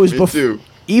 that was Me before. too.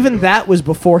 Even that was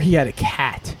before he had a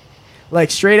cat. Like,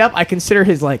 straight up, I consider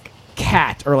his like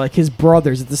cat or like his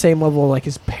brothers at the same level like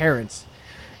his parents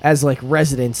as like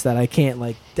residents that I can't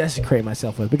like desecrate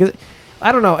myself with, because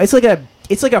I don't know. It's like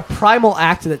a primal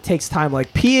act that takes time.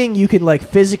 Like peeing, you can like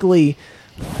physically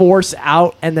force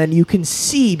out, and then you can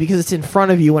see because it's in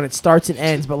front of you when it starts and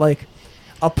ends. But like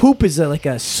a poop is like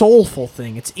a soulful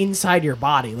thing. It's inside your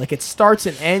body. Like it starts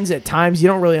and ends at times you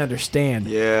don't really understand.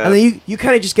 Yeah. And then you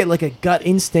kind of just get like a gut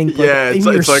instinct. Like, Yeah, in it's,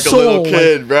 your it's like soul, a little like-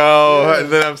 kid, bro. And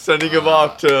then I'm sending him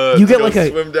off to, You get go like a-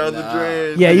 swim down the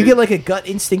drain. Yeah, you dude. get like a gut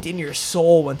instinct in your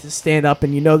soul when to stand up,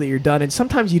 and you know that you're done. And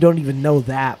sometimes you don't even know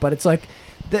that, but it's like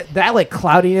that like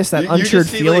cloudiness, that You unsure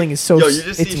just see, feeling like, is so. Yo, you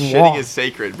just it's see wrong. shitting is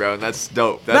sacred, bro, and that's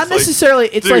dope. That's Not like, necessarily.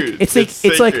 It's dude, like it's like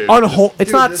sacred. unholy.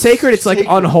 It's Dude, not it's sacred. It's like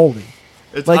sacred. unholy.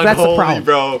 It's like, that's the unholy, problem.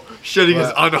 bro. Shitting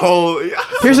is unholy.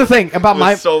 Here's the thing about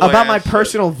my With so much about my shit.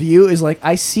 personal view is like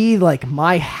I see like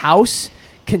my house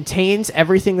contains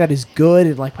everything that is good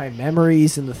and like my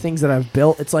memories and the things that I've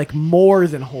built. It's like more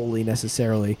than holy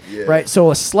necessarily, Yeah. right?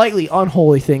 So a slightly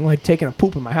unholy thing like taking a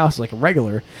poop in my house is like a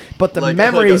regular, but the Like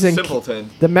memories a and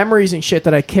simpleton. the memories and shit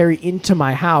that I carry into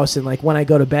my house, and like when I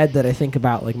go to bed that I think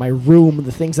about, like my room,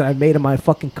 the things that I've made on my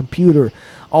fucking computer,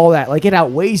 all that, like it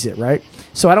outweighs it, right?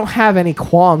 So I don't have any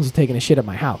qualms with taking a shit at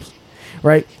my house,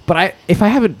 right? But if I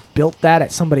haven't built that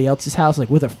at somebody else's house, like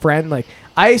with a friend, like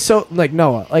like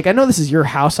Noah, like I know this is your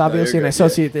house obviously, and I good, yeah.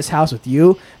 associate this house with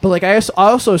you, but like I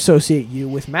also associate you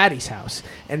with Maddie's house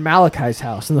and Malachi's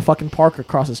house and the fucking park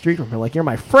across the street from her. Like you're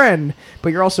my friend,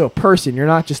 but you're also a person. You're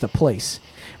not just a place.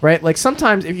 Right? Like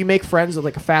sometimes if you make friends with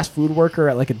like a fast food worker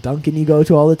at like a Dunkin' you go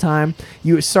to all the time,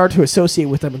 you start to associate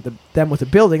with them with a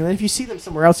building. And then if you see them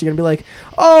somewhere else, you're going to be like,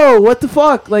 oh, what the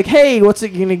fuck? Like, hey, what's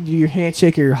it? You're going to do your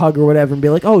handshake or your hug or whatever and be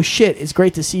like, oh shit, it's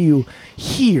great to see you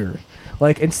here.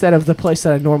 Like instead of the place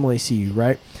that I normally see you,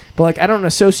 right? But like I don't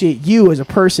associate you as a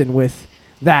person with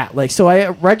that. Like so I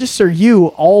register you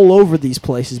all over these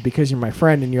places because you're my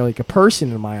friend and you're like a person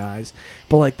in my eyes.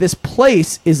 But like this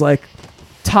place is like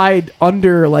tied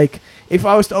under, like if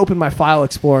I was to open my file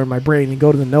explorer in my brain and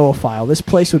go to the Noah file, this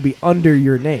place would be under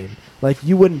your name. Like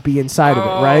you wouldn't be inside of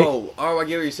it, right? Oh, I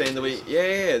get what you're saying. The way,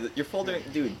 yeah. You're folding,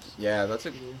 dude. Yeah, that's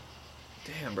a.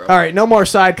 Damn, bro. All right, no more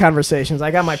side conversations. I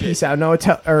got my piece out.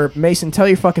 Noah, Mason, tell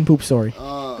your fucking poop story.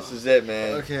 This is it,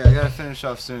 man. Okay, I gotta finish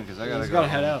off soon because I gotta He's go. gotta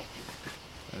head home. out.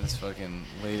 And it's fucking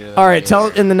later. All right, tell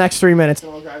it in the next 3 minutes.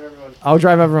 I'll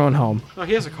drive everyone home. No,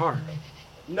 he has a car.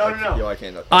 No. Yo, I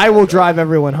can't. I will drive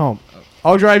everyone home.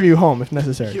 I'll drive you home if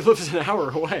necessary. He lives an hour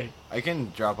away. I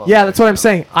can drop off. Yeah, that's what I'm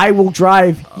saying. I will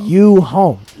drive you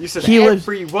home. You said He lives.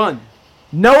 everyone.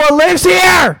 Noah lives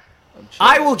here.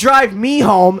 I will drive me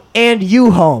home and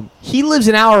you home. He lives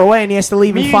an hour away and he has to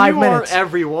leave Me in and 5 you minutes. Are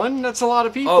everyone. That's a lot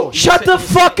of people. Oh, Shut the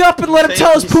fuck up and let him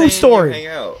tell his He's poop saying story. you hang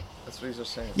out. That's what he's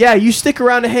just saying. Yeah, you stick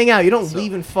around to hang out. You don't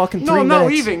leave in fucking 3 No, I'm minutes. not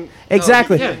leaving.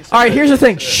 Exactly. No, yeah. All right, here's the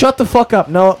thing. Shut the fuck up.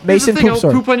 No, Here's Mason the thing, poop I'll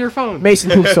story. poop on your phone.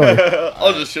 Mason poop story.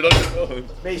 I'll just shit on your phone.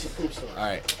 Mason poop story. All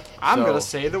right. I'm so, gonna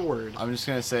say the word. I'm just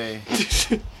gonna say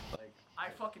I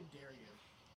fucking dare you.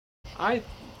 I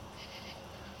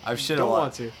I've shit a don't lot.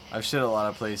 want to. I've shit a lot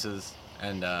of places,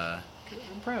 and I'm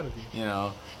proud of you. you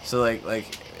know, so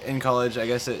like in college, I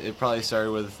guess it probably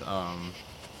started with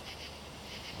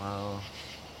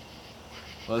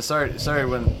well, it started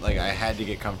when like I had to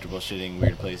get comfortable shitting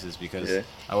weird places because Yeah.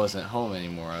 I wasn't home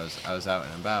anymore. I was out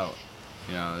and about.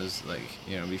 You know, it was like,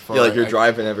 you know, before. Yeah, like you're I-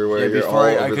 driving everywhere. Yeah, you're before all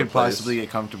I over the could place. possibly get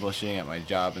comfortable shitting at my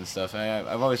job and stuff. And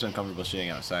I've always been comfortable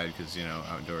shitting outside because, you know,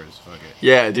 outdoors, fuck it.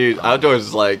 Yeah, dude. Outdoors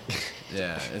is like.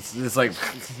 Yeah, it's like,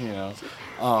 you know,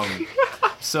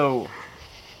 so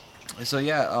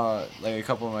yeah, like a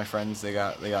couple of my friends, they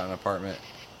got an apartment,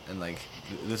 and like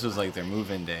this was like their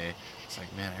move-in day. It's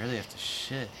like, man, I really have to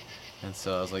shit. And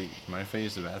so I was like, mind if I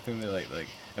use the bathroom? They're like,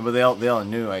 but they all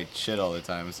knew I shit all the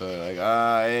time. So they're like,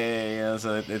 hey, you know,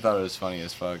 so they thought it was funny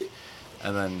as fuck.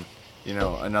 And then, you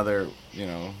know, another, you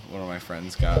know, one of my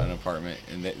friends got an apartment,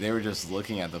 and they were just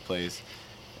looking at the place,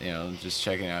 you know, just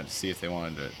checking out to see if they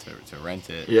wanted to rent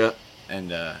it. Yeah.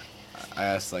 And I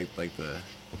asked like the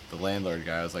landlord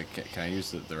guy, I was like, can I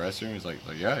use the restroom? He's like,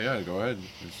 yeah, go ahead.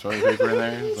 There's toilet paper in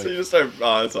there. It's So like, you just start.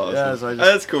 Oh, that's awesome. Yeah, so I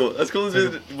just- That's cool. That's cool.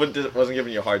 That wasn't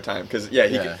giving you a hard time, because yeah,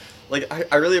 he Yeah. Could,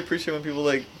 like I really appreciate when people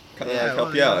like kind of Yeah, like help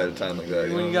well, you out yeah. at a time like that.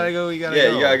 when know? you gotta go, you gotta Yeah,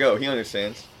 go. you gotta go. He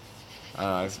understands.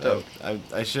 I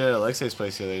shit at Alexei's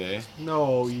place the other day.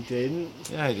 No, you didn't.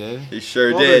 Yeah, I did. He sure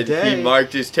The other did. day. He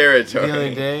marked his territory. The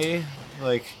other day,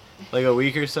 like a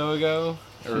week or so ago,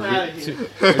 or Get outta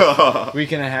here.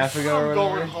 week and a half ago, or I'm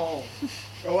whatever. going home.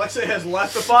 Alexei has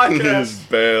left the podcast.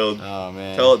 Bailed. Oh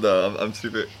man. Tell it though. I'm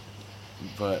super.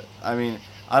 But I mean,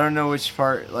 I don't know which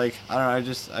part. Like I don't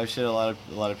know. I've shit a lot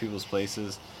of people's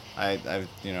places. I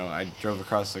drove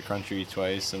across the country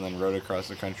twice and then rode across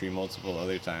the country multiple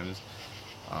other times.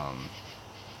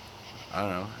 I don't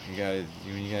know.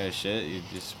 You gotta shit. You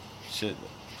just shit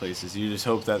places. You just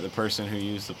hope that the person who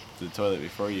used the toilet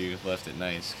before you left it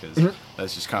nice, because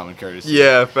that's just common courtesy.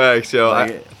 Yeah, facts, yo.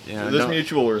 Like, you know, There's don't-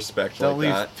 mutual respect Don't like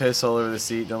leave that. piss all over the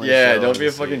seat. Don't leave Yeah, shit all don't over be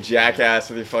a the fucking seat. jackass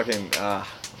with your fucking. Yeah.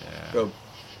 Bro.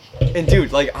 And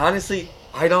dude, like honestly,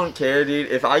 I don't care, dude.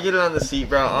 If I get it on the seat,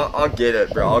 bro, I'll get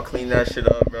it, bro. I'll clean that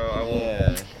shit up, bro. I won't.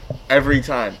 Yeah. Every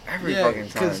time, every Yeah, fucking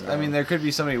time. because I mean, there could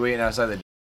be somebody waiting outside the.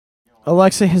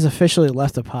 Alexei has officially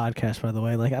left the podcast, by the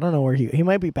way. Like, I don't know where he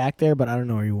might be back there, but I don't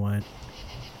know where he went.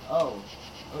 Oh.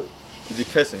 Is he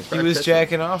pissing? He's He probably was pissing.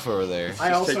 jacking off over there.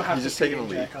 I also take- have he's to just pee taking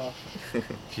and a leak. jack off.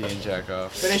 Pee and jack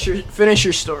off. Finish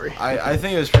your story. I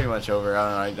think it was pretty much over.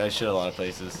 I don't know. I shit a lot of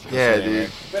places. Yeah, So anyway, dude.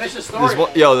 Finish the This story.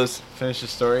 one, yo, this. Finish the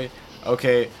story.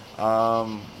 Okay.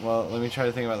 Well, let me try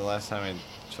to think about the last time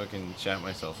I fucking shat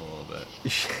myself a little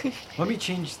bit. Let me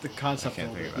change the concept I a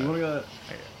can't little think bit. about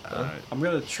I'm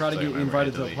gonna try to Sorry, get my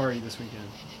invited to brain a delete. party this weekend.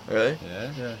 Really?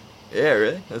 Yeah. Yeah. Yeah,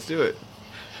 really? Let's do it.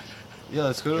 Yeah.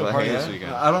 Let's go to You a wanna party hang this out?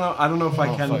 weekend. I don't know if I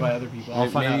Oh, can fuck. invite other people. I'll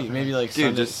find maybe out. maybe like Dude,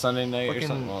 Sunday, just Sunday night or fucking-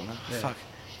 something. Well, no, Yeah. fuck.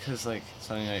 Because like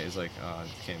Sunday night is like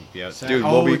can't be out. Dude,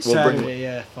 oh, we'll be- it's we'll bring- Saturday.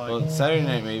 Yeah, fuck. Well, Saturday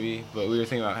night maybe, but we were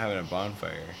thinking about having a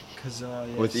bonfire. Cause yeah,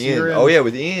 With Syria- Ian. Oh yeah,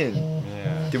 with Ian.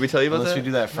 Yeah. Did we tell you about Unless that? we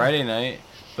do that Friday night.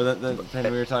 But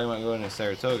then we were talking about going to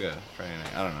Saratoga Friday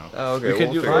night. I don't know. Oh, okay. We could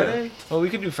we'll do figure it out. Friday. Well, we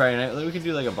could do Friday night. Like, we could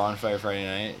do like a bonfire Friday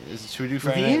night. Should we do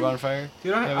Friday Ian? night bonfire?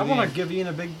 Dude, Yeah, I with want Ian. to give Ian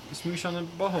a big smoosh on the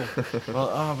butthole.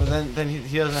 Well, but then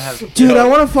he doesn't have. Dude, Yo, I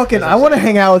want to fucking, that's I want to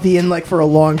insane. hang out with Ian like for a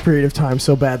long period of time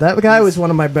so bad. That guy was one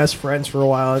of my best friends for a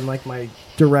while in like my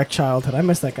direct childhood. I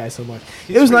miss that guy so much.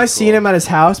 He's It was pretty nice seeing cool. him at his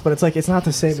house, but it's like it's not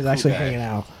the same He's as a cool actually guy. hanging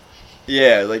out.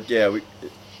 Yeah, like yeah,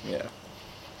 yeah.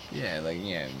 Yeah, like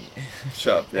yeah.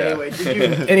 Shut up. Yeah.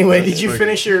 Anyway, did you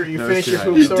finish your No, finish your it's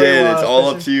poop You story? did. while It's I was all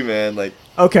up fishing? to you, man. Like,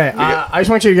 Okay, got- I just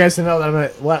want you guys to know that I'm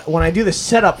gonna when I do the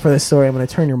setup for this story, I'm gonna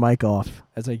turn your mic off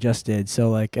as I just did. So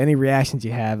like any reactions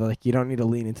you have, like you don't need to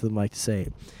lean into the mic to say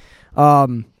it.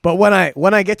 But when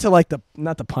I get to like the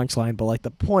not the punchline, but like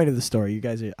the point of the story, you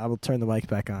guys, I will turn the mic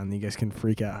back on. And you guys can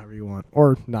freak out however you want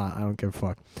or not. I don't give a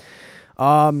fuck.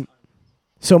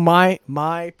 So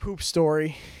my poop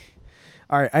story.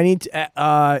 All right, I need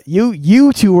to.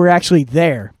 You two were actually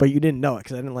there, but you didn't know it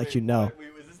because I didn't let you know.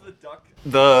 Wait, was this the duck?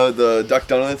 The duck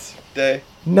donuts day?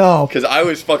 No, Because I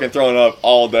was fucking throwing up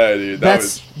all day, dude.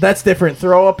 that's different.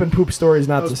 Throw up and poop story is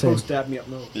not That the was same. post dab me up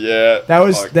milk. Yeah. That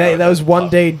was fuck, that was one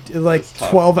tough. day, like That's tough.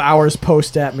 12 hours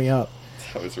post dap me up.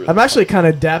 That was really I'm actually kind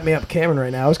of dap me up Cameron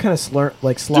right now. I was kind of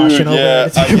sloshing Dude, over. yeah,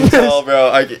 to I take a can piss. tell,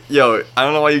 bro. Yo, I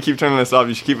don't know why you keep turning this off.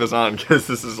 You should keep us on because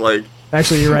this is like,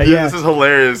 Actually, you're right. dude, Yeah. this is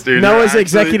hilarious, dude. Noah's You're actually-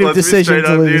 executive let's be decision straight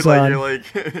to up, leave dude, us like, on. You're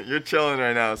like, you're chilling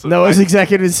right now. So Noah's I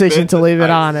executive decision to leave it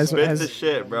on as spit the as.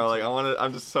 shit, bro. Like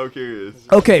I'm just so curious.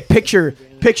 Okay, picture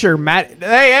Matt.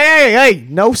 Hey!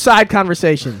 No side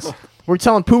conversations. We're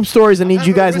telling poop stories. I need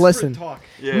you guys listen.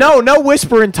 Yeah. No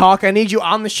whisper and talk. I need you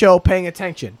on the show paying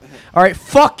attention. All right,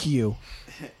 fuck you.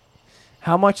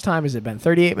 How much time has it been?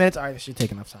 38 minutes? All right, this should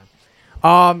take enough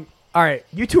time. All right,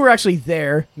 you two were actually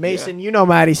there. Mason, you know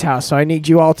Maddie's house, so I need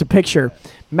you all to picture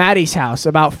Maddie's house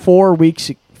about 4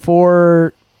 weeks.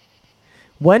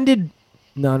 When did...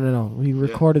 No. We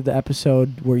recorded the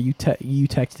episode where you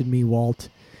texted me, Walt,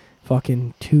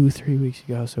 fucking 2-3 weeks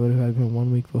ago, so it would have been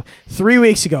 1 week before. 3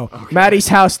 weeks ago. Okay. Maddie's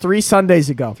house 3 Sundays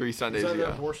ago. 3 Is Sundays that the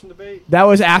ago. abortion debate? That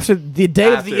was after the day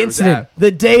of After, the it was incident.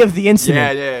 The day of the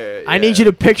incident. Yeah. I need you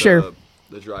to picture...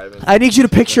 the drive-in. I need you to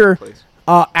picture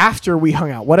after we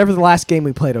hung out, whatever the last game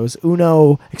we played, it was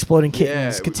Uno, Exploding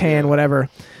Kittens, Catan, whatever.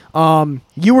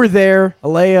 You were there.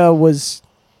 Alea was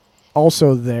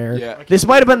also there. Yeah. This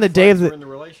might have been the day of We're in the.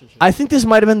 relationship. I think this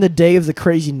might have been the day of the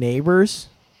crazy neighbors,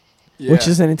 which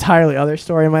is an entirely other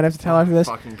story. I might have to tell after this.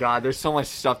 Fucking God, there's so much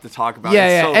stuff to talk about. Yeah,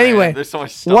 It's yeah. so Anyway, random. There's so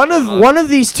much stuff going on. one of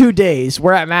these 2 days,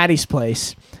 we're at Maddie's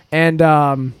place, and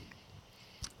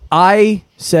I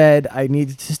said I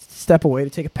needed to step away to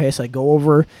take a piss. I go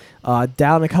over,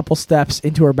 down a couple steps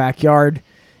into her backyard,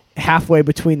 halfway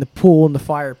between the pool and the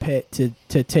fire pit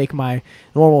to take my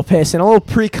normal piss. And a little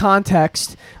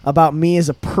pre-context about me as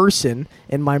a person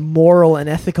and my moral and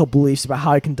ethical beliefs about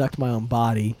how I conduct my own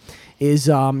body is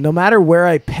no matter where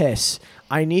I piss,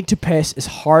 I need to piss as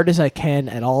hard as I can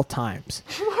at all times.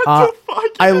 What the fuck?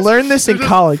 I learned this in Just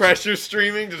college. Pressure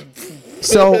streaming.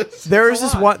 So there was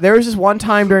this one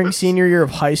time during senior year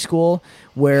of high school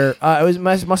where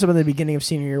must have been the beginning of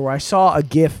senior year where I saw a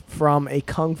GIF from a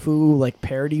kung fu like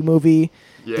parody movie.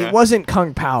 Yeah. It wasn't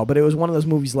Kung Pao, but it was one of those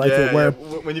movies like it where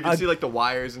when you can see like the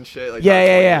wires and shit. Like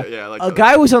yeah. like A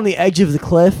guy was on the edge of the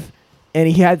cliff and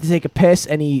he had to take a piss,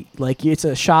 and he it's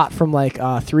a shot from like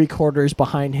 3/4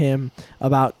 behind him,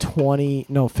 about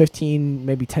 15,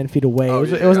 maybe 10 feet away. Oh,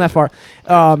 It wasn't that far.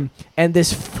 And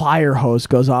this fire hose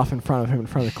goes off in front of him in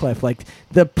front of the cliff. Like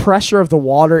the pressure of the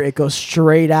water, it goes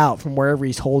straight out from wherever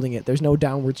he's holding it. There's no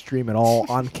downward stream at all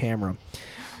on camera.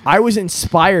 I was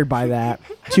inspired by that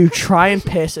to try and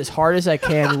piss as hard as I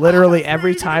can, literally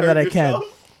every time that I can.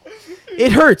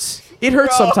 It hurts. It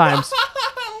hurts sometimes.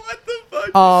 What the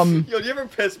fuck? Yo, do you ever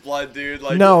piss blood, dude?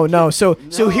 Like No. So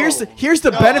here's the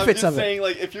benefits I'm of just it. saying,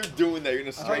 like, if you're doing that, you're gonna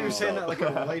I thought strain you were saying that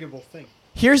yourself. like a relatable thing.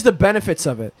 Here's the benefits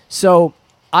of it. So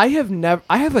I have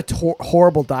a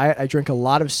horrible diet. I drink a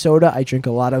lot of soda. I drink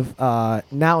a lot of now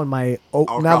that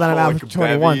I'm out of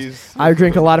 21, bevies. I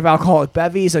drink a lot of alcoholic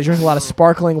bevies. I drink a lot of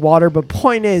sparkling water. But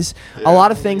point is, a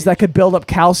lot of things that could build up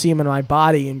calcium in my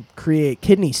body and create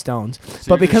kidney stones. So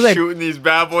But you're because just I shooting these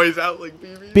bad boys out like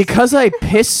BBs. Because I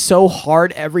piss so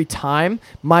hard every time,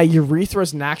 my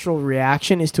urethra's natural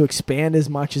reaction is to expand as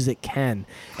much as it can.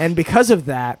 And because of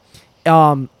that,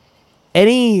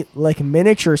 any like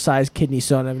miniature sized kidney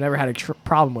stone I've never had a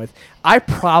problem with. I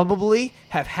probably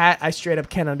have had, I straight up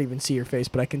cannot even see your face,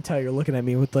 but I can tell you're looking at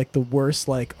me with like the worst,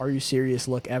 like, are you serious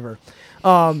look ever.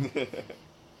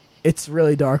 It's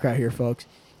really dark out here, folks.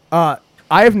 I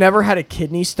have never had a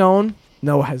kidney stone.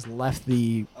 Noah has left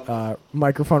the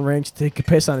microphone range to take a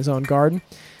piss on his own garden.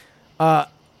 I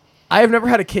have never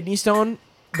had a kidney stone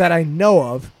that I know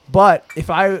of, but if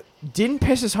I didn't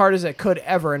piss as hard as I could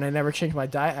ever and I never changed my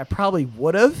diet, I probably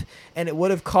would have, and it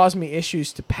would have caused me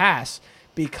issues to pass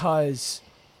because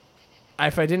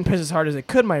if I didn't piss as hard as it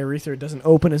could, my urethra doesn't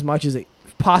open as much as it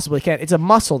possibly can. It's a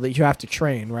muscle that you have to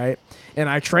train, right? And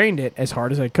I trained it as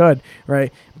hard as I could,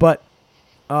 right? But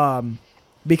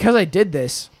because I did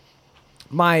this,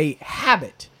 my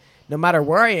habit, no matter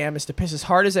where I am, is to piss as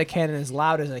hard as I can and as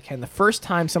loud as I can. The first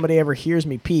time somebody ever hears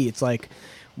me pee, it's like,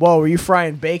 whoa, were you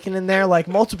frying bacon in there? Like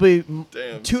both of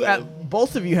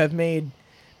you have made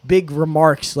big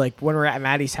remarks, like when we're at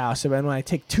Maddie's house, and when I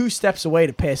take 2 steps away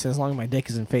to piss, and as long as my dick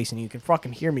isn't facing you, can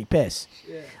fucking hear me piss.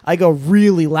 Yeah. I go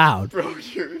really loud. Bro,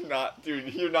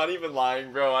 you're not even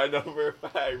lying, bro. I know for a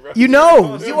fact, bro. You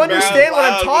know, you understand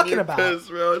what I'm talking about. Piss,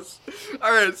 bro.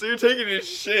 Alright, so you're taking a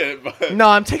shit, but No,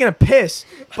 I'm taking a piss,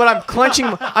 but I'm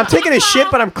taking a shit,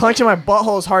 but I'm clenching my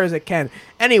butthole as hard as I can.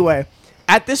 Anyway,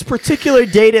 at this particular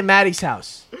date at Maddie's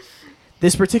house,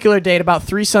 about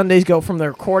 3 Sundays ago from the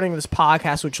recording of this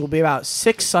podcast, which will be about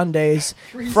 6 Sundays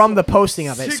from the posting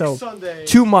of it. 6 So Sundays.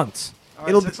 2 months. All right,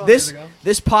 It'll 6 Sundays ago.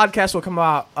 this podcast will come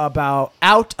out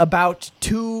about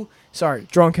 2. Sorry,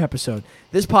 drunk episode.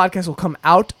 This podcast will come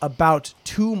out about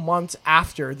 2 months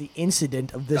after the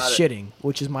incident of this Got it. shitting,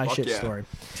 which is my Fuck shit yeah. story.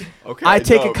 okay. I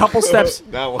take a couple steps.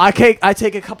 That one. I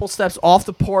take a couple steps off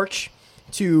the porch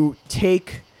to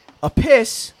take a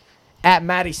piss at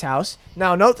Maddie's house.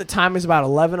 Now, note the time is about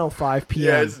 11:05 p.m.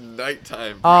 Yeah, it's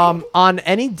nighttime. Bro. On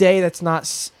any day that's not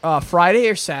Friday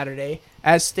or Saturday,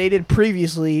 as stated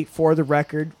previously, for the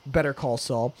record, Better Call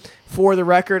Saul. For the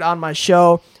record, on my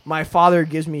show, my father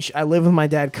gives me. I live with my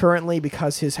dad currently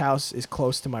because his house is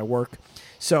close to my work,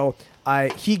 so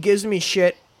he gives me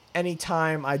shit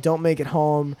anytime I don't make it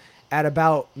home at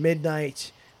about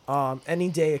midnight. Any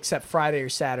day except Friday or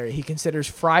Saturday. He considers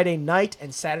Friday night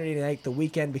and Saturday night the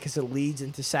weekend because it leads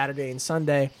into Saturday and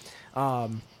Sunday.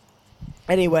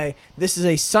 Anyway, this is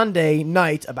a Sunday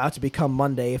night, about to become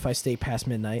Monday if I stay past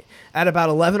midnight. At about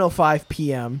 11:05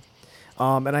 p.m.,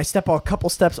 and I step a couple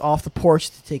steps off the porch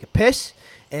to take a piss.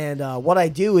 And what I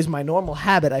do is my normal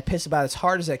habit. I piss about as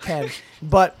hard as I can.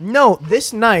 But no,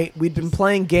 this night we'd been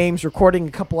playing games, recording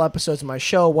a couple episodes of my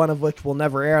show, one of which will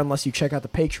never air unless you check out the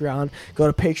Patreon.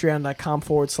 Go to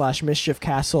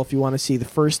patreon.com/mischiefcastle if you want to see the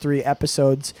first 3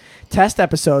 episodes, test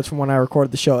episodes from when I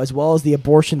recorded the show, as well as the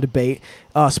abortion debate.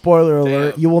 Spoiler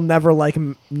alert, you will never like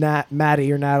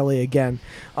Maddie or Natalie again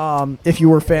if you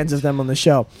were fans of them on the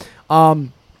show.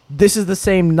 This is the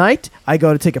same night. I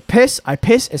go to take a piss. I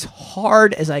piss as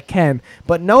hard as I can.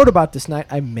 But note about this night,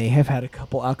 I may have had a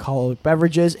couple alcoholic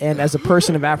beverages. And as a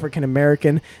person of African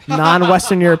American,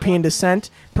 non-Western European descent,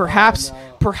 perhaps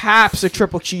a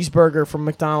triple cheeseburger from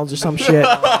McDonald's or some shit.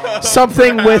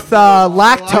 Something with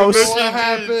lactose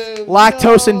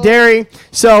and dairy.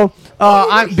 So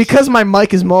because my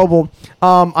mic is mobile,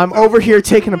 I'm over here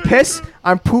taking a piss.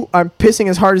 I'm pissing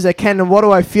as hard as I can, and what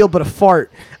do I feel but a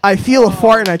fart? I feel a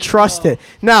fart, and I trust it.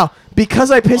 Now,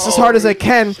 because I piss as hard as I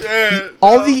can,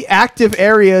 all the active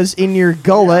areas in your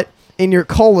gullet, in your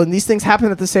colon, these things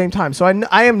happen at the same time. So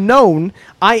I am known,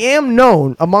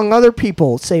 among other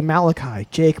people, say Malachi,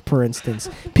 Jake, for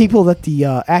instance, people that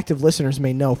the active listeners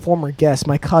may know, former guests,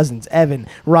 my cousins, Evan,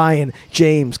 Ryan,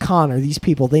 James, Connor, these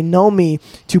people, they know me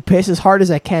to piss as hard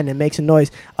as I can. It makes a noise.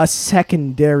 A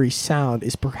secondary sound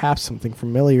is perhaps something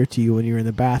familiar to you when you're in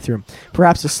the bathroom.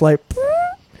 Perhaps a slight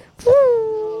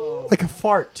like a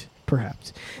fart,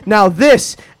 perhaps. Now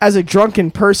this, as a drunken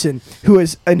person who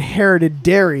has inherited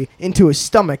dairy into his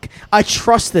stomach, I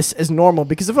trust this as normal,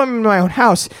 because if I'm in my own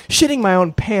house, shitting my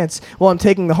own pants while I'm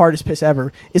taking the hardest piss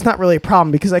ever is not really a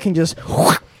problem, because I can just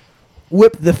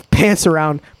whip the pants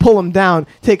around, pull them down,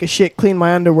 take a shit, clean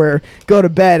my underwear, go to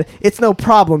bed. It's no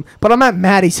problem. But I'm at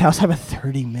Maddie's house. I have a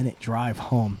 30-minute drive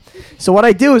home. So what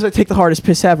I do is I take the hardest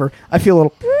piss ever. I feel a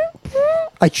little...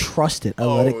 I trust it. I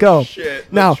let it go.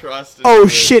 Shit. Now,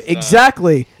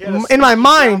 exactly. In my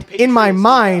mind.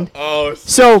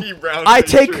 So I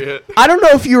don't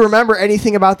know if you remember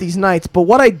anything about these nights, but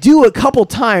what I do a couple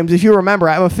times, if you remember,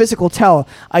 I have a physical tell.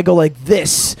 I go like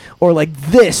this or like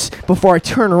this before I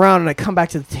turn around and I come back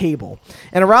to the table.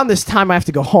 And around this time, I have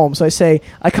to go home. So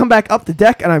I come back up the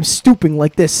deck and I'm stooping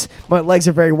like this. My legs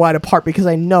are very wide apart because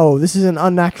I know this is an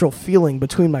unnatural feeling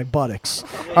between my buttocks.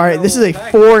 All right, this is a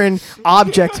foreign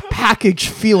object package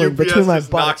feeling between my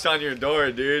buttocks. Knocks on your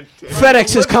door, dude.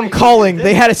 FedEx has come calling.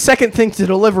 They had a second thing to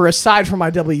deliver aside from my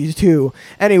W-2.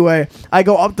 Anyway, I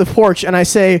go up the porch and I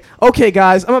say, okay,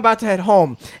 guys, I'm about to head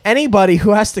home. Anybody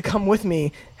who has to come with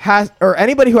me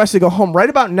anybody who has to go home right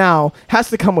about now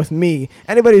has to come with me.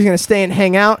 Anybody who's going to stay and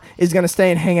hang out is going to stay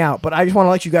and hang out. But I just want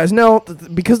to let you guys know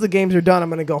that because the games are done, I'm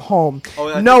going to go home.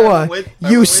 Noah,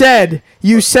 you said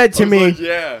to me,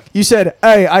 you said,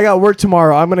 hey, I got work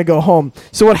tomorrow. I'm going to go home.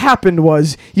 So what happened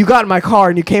was you got in my car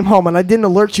and you came home, and I didn't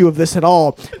alert you of this at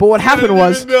all. But what happened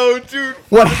was, he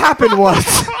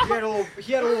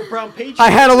had a little brown page.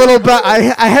 I had a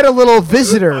little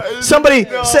visitor. Somebody,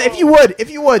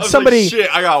 if you would, somebody. Shit,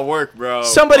 I got work, bro.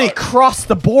 Somebody crossed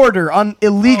the border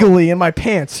illegally in my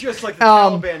pants. Just like the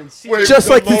Taliban in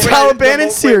Syria.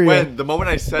 In Syria. The moment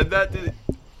I said that,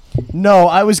 No,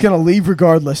 I was gonna leave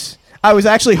regardless. I was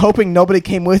actually hoping nobody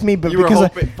came with me, but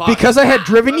because I had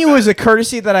driven you as a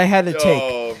courtesy that I had to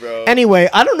take. Bro. Anyway,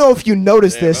 I don't know if you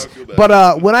noticed this,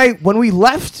 but when we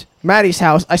left Maddie's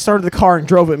house, I started the car and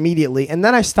drove immediately, and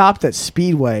then I stopped at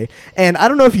Speedway. And I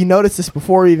don't know if you noticed this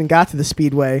before we even got to the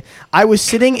Speedway. I was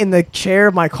sitting in the chair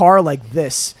of my car like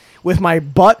this, with my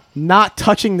butt not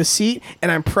touching the seat,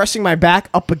 and I'm pressing my back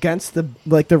up against the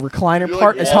recliner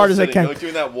part as hard as I can.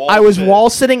 I was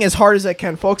wall sitting as hard as I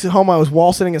can. Folks at home, I was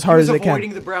wall sitting as hard as I can.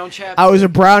 Avoiding the brown chapter. I was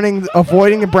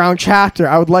avoiding the brown chapter.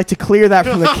 I would like to clear that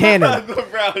from the canon. The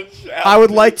brown chapter. I would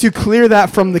like to clear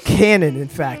that from the canon, in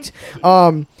fact.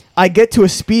 I get to a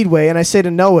Speedway, and I say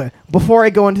to Noah, before I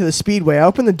go into the Speedway, I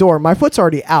open the door. My foot's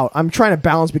already out. I'm trying to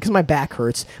balance because my back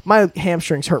hurts. My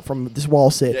hamstrings hurt from this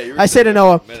wall sit. Yeah, I say to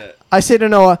Noah,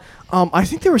 I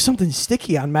think there was something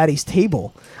sticky on Maddie's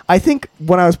table. I think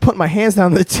when I was putting my hands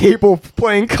down the table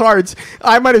playing cards,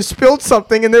 I might have spilled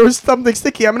something and there was something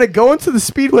sticky. I'm going to go into the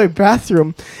Speedway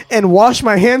bathroom and wash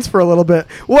my hands for a little bit.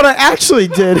 What I actually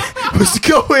did was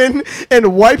go in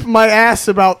and wipe my ass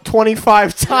about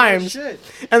 25 times. And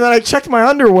then I checked my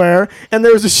underwear and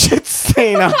there was a shit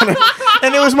stain on it.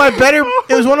 And it was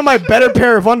one of my better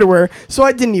pair of underwear, so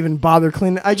I didn't even bother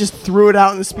cleaning it. I just threw it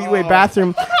out in the Speedway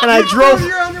bathroom and I drove.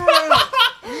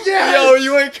 Yes. Yo,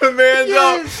 you went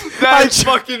commando. That's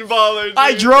fucking baller, dude.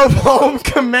 I drove home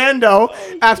commando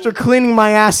after cleaning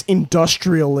my ass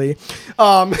industrially.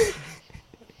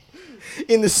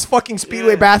 in this fucking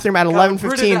Speedway bathroom at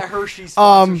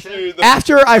 11:15. Dude,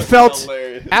 After I that's felt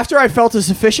hilarious. after I felt a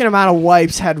sufficient amount of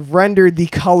wipes had rendered the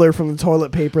color from the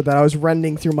toilet paper that I was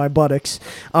rending through my buttocks,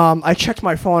 I checked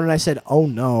my phone and I said, "Oh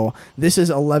no, this is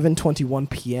 11:21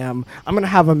 p.m. I'm gonna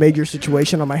have a major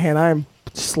situation on my hand. I am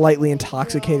slightly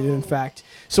intoxicated, in fact."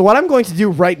 So what I'm going to do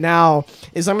right now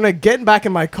is I'm going to get back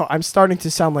in my car. I'm starting to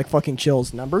sound like fucking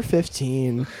Chills. Number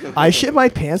 15. I shit my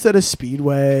pants at a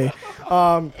Speedway.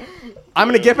 I'm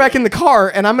going to get back in the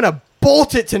car and I'm going to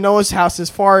bolt it to Noah's house as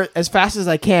fast as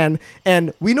I can.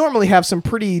 And we normally have some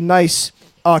pretty nice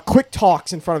quick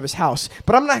talks in front of his house,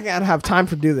 but I'm not going to have time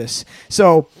to do this.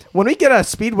 So when we get at a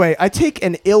Speedway, I take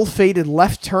an ill-fated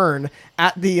left turn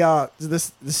at the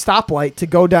stoplight to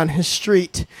go down his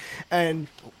street. And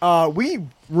we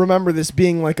remember this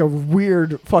being like a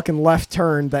weird fucking left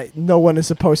turn that no one is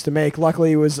supposed to make.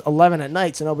 Luckily, it was 11 at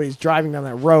night, so nobody's driving down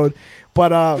that road.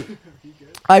 But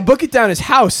I book it down his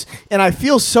house, and I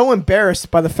feel so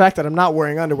embarrassed by the fact that I'm not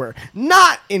wearing underwear.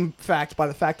 Not, in fact, by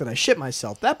the fact that I shit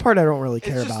myself. That part I don't really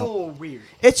care about. It's just a little weird.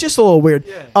 It's just a little weird.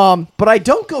 Yeah. But I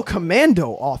don't go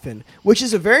commando often, which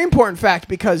is a very important fact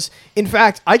because, in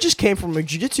fact, I just came from a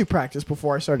jiu-jitsu practice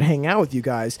before I started hanging out with you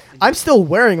guys. I'm still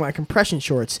wearing my compression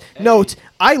shorts. Hey. Note,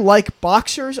 I like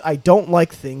boxers. I don't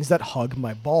like things that hug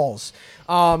my balls.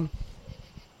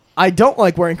 I don't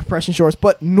like wearing compression shorts,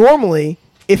 but normally,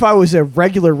 if I was a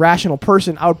regular rational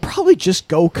person, I would probably just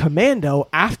go commando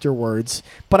afterwards,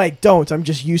 but I don't. I'm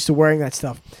just used to wearing that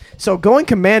stuff. So going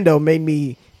commando made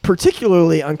me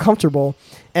particularly uncomfortable,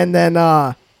 and then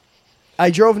I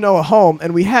drove Noah home,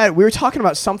 and we were talking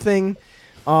about something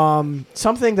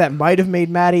that might have made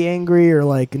Maddie angry, or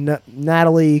like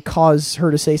Natalie caused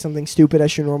her to say something stupid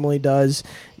as she normally does.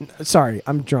 Sorry,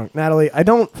 I'm drunk. Natalie, I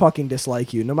don't fucking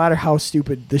dislike you, no matter how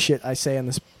stupid the shit I say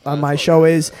on my show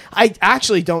is. I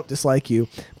actually don't dislike you,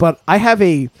 but I have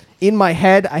in my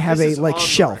head, I have This is a like on the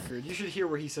shelf. record. You should hear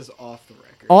where he says off the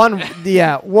record.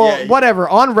 Whatever.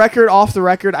 On record, off the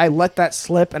record, I let that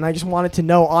slip, and I just wanted to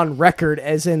know on record,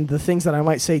 as in the things that I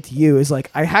might say to you, is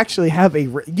like I actually have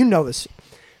you know this.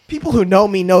 People who know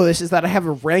me know this, is that I have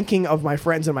a ranking of my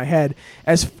friends in my head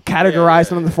as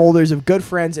categorized on the folders of good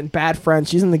friends and bad friends.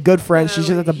 She's in the good friends. She's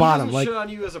just at the bottom. He Like, doesn't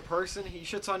shit on you as a person. He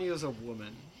shits on you as a woman.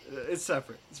 It's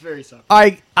separate. It's very separate.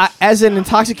 I as an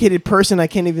intoxicated person, I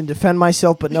can't even defend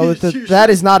myself, but know that that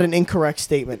is not an incorrect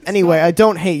statement. Anyway, I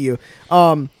don't hate you.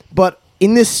 But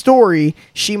in this story,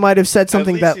 she might have said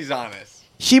something At least he's honest.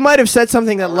 She might have said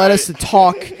something that led us to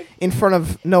talk in front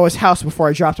of Noah's house before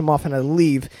I dropped him off and I had to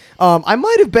leave. I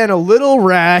might have been a little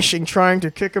rash in trying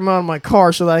to kick him out of my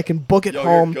car so that I can book it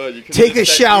home, take a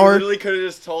shower. You literally could have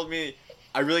just told me,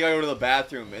 I really gotta go to the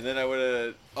bathroom, and then I would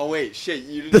have... Oh, wait, shit.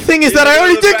 You didn't The thing is that I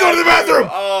already did go to the bathroom!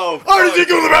 Oh, I already did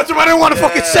go to the bathroom! I didn't want to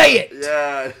fucking say it!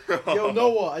 Yeah. Yo,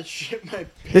 Noah, I shit my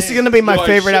pants. This is going to be my Yo, I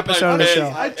favorite shit my episode of the pants, show.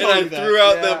 I And told I you that. threw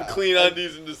out Yeah. them clean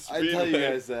undies in the I Speedway. tell you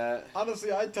guys that.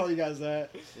 Honestly, I'd tell you guys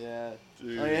that. Yeah.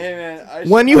 Dude. I mean, hey man, I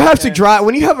When shit you my have to pants. drive,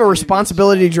 when you have a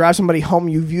responsibility to drive somebody home,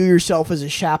 you view yourself as a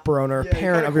chaperone or a Yeah, you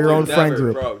parent gotta of your cool own Never, friend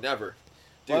group. bro, never.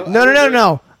 Dude,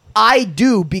 No. I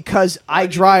do because I do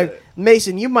you drive. do that?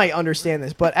 Mason, you might understand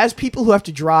this, but as people who have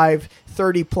to drive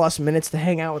 30 plus minutes to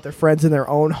hang out with their friends in their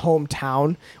own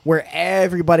hometown, where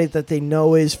everybody that they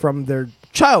know is from their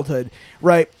childhood,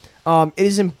 right? It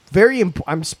is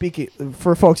I'm speaking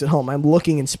for folks at home. I'm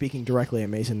looking and speaking directly at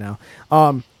Mason now.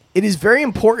 It is very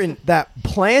important that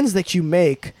plans that you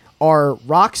make are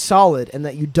rock solid and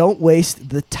that you don't waste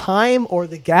the time or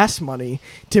the gas money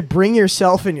to bring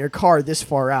yourself and your car this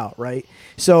far out, right?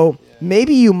 So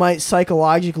maybe you might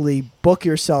psychologically book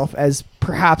yourself as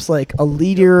perhaps like a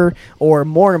leader or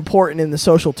more important in the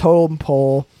social totem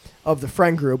pole of the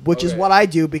friend group, which is Okay. what I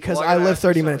do because Well, I gotta live ask you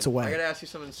 30 minutes something. I away. gotta ask you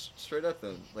something straight up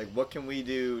then. Like, what can we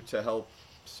do to help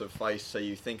suffice so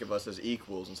you think of us as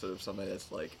equals instead of somebody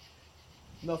that's like...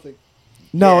 Nothing.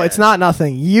 No, Yeah. it's not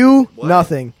nothing. You, What?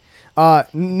 nothing.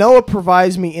 Noah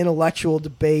provides me intellectual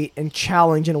debate and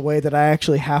challenge in a way that I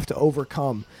actually have to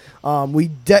overcome. We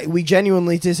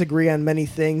genuinely disagree on many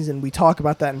things, and we talk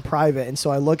about that in private. And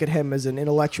so I look at him as an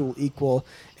intellectual equal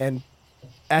and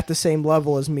at the same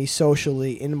level as me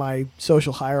socially in my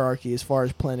social hierarchy as far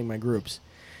as planning my groups.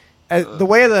 The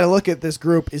way that I look at this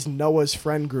group is Noah's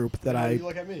friend group that How do you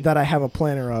look at me? I have a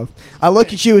planner of. I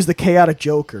look at you as the chaotic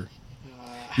Joker.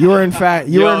 You are in fact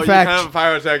You're kind of a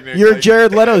pyrotechnic. you're like-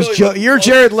 Jared Leto's you're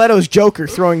Jared Leto's Joker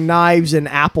throwing knives and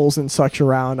apples and such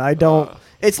around. I don't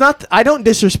I don't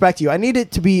disrespect you. I need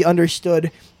it to be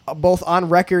understood both on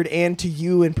record and to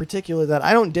you in particular that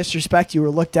I don't disrespect you or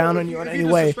look down on you in any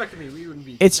way. If you disrespected me, we wouldn't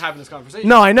be It's- having this conversation.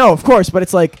 No, I know, of course, but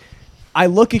it's like I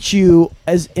look at you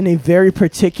as in a very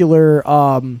particular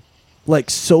like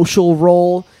social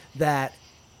role that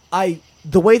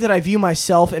the way that I view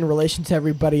myself in relation to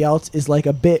everybody else is like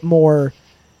a bit more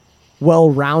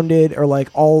well-rounded, or like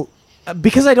all,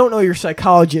 because I don't know your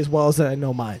psychology as well as that I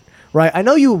know mine. Right, I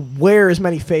know you wear as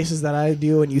many faces that I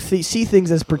do, and you see things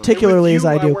as particularly as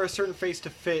I do. I wear a certain face to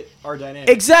fit our dynamic.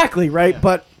 Exactly, right. Yeah.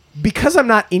 But because I'm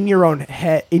not in your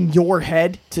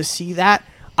head to see that,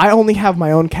 I only have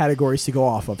my own categories to go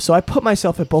off of. So I put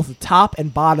myself at both the top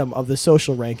and bottom of the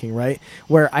social ranking, right,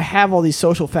 where I have all these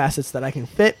social facets that I can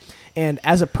fit. And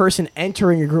as a person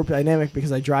entering a group dynamic,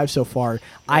 because I drive so far,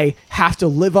 I have to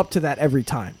live up to that every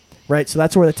time. Right, so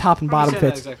that's where the top and bottom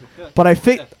fits. Exactly. Yeah. But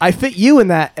I fit you in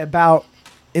that about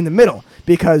in the middle,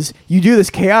 because you do this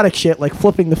chaotic shit like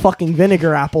flipping the fucking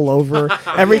vinegar apple over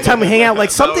every time we hang out,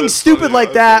 like something stupid funny,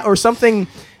 like that, or something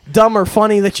dumb or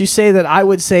funny that you say that I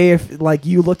would say if like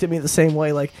you looked at me the same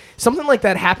way. Like something like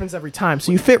that happens every time.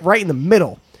 So you fit right in the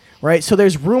middle. Right, so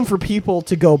there's room for people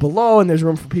to go below, and there's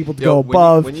room for people to go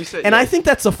above, and I think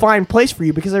that's a fine place for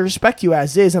you, because I respect you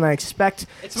as is, and I expect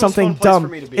something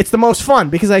dumb. It's the most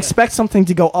fun because I expect something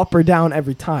to go up or down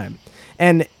every time,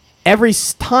 and every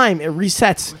time it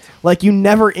resets. Like you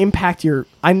never impact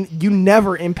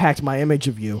my image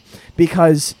of you,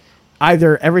 because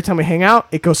either every time we hang out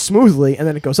it goes smoothly and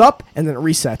then it goes up and then it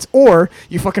resets, or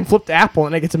you fucking flip the apple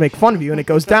and I get to make fun of you and it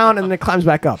goes down and then it climbs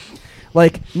back up.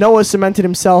 Like, Noah cemented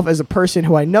himself as a person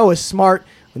who I know is smart,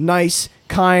 nice,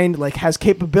 kind, like has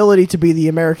capability to be the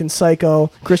American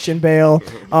Psycho, Christian Bale,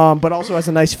 but also has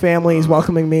a nice family. He's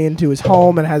welcoming me into his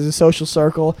home and has a social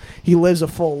circle. He lives a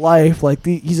full life. Like,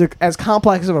 he's as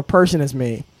complex of a person as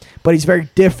me, but he's very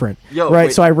different, right?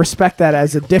 Wait. So I respect that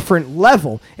as a different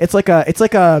level. It's like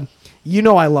a you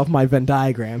know I love my Venn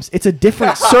diagrams. It's a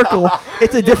different circle.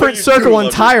 It's a different circle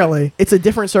entirely. It's a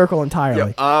different circle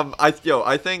entirely.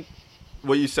 I think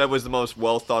what you said was the most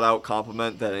well thought out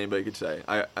compliment that anybody could say.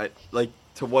 I like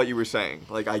to what you were saying.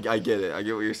 Like I get it. I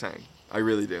get what you're saying. I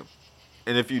really do.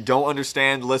 And if you don't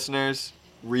understand, listeners,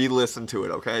 re-listen to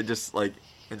it. Okay, just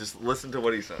listen to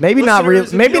what he said. Maybe not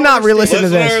re-listen to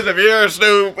this. Listeners, if you're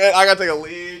stupid, I gotta take a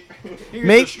lead.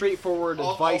 Here's straightforward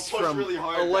advice from really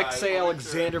Alexei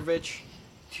Alexandrovich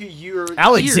to your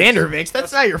Alexandrovich.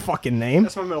 That's not your fucking name.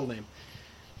 That's my middle name.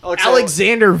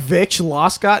 Alexandrovich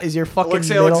Loscott is your fucking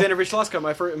Alexei middle? Alexandrovich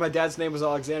Loscott. My dad's name was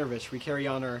Alexandrovich. We carry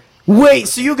on our... Wait,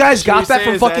 so you guys got that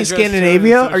from fucking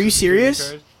Scandinavia? Are you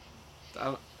serious?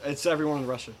 It's everyone in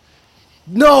Russia.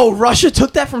 No, Russia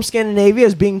took that from Scandinavia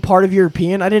as being part of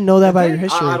European. I didn't know that about your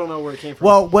history. I don't know where it came from.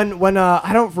 Well, when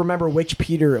I don't remember which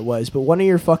Peter it was, but one of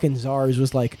your fucking czars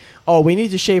was like, "Oh, we need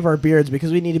to shave our beards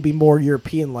because we need to be more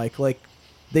European-like." Like,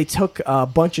 they took a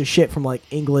bunch of shit from like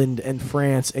England and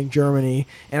France and Germany,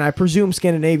 and I presume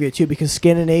Scandinavia too, because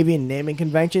Scandinavian naming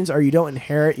conventions are you don't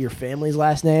inherit your family's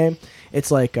last name.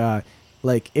 It's like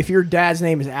if your dad's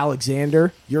name is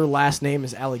Alexander, your last name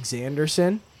is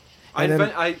Alexanderson.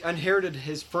 I inherited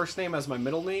his first name as my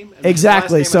middle name. And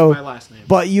Exactly. His last name as my last name.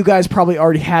 But you guys probably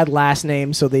already had last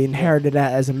names, so they inherited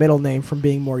that as a middle name from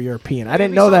being more European. I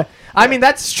didn't know that. I mean,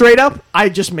 that's straight up. I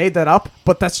just made that up,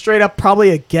 but that's straight up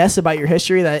probably a guess about your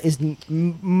history that is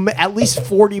at least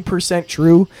 40%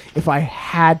 true. If I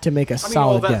had to make a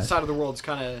solid that guess. side of the world is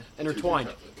kind of intertwined.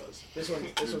 This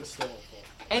one's still.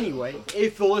 Anyway,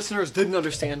 if the listeners didn't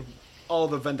understand all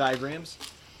the Venn diagrams,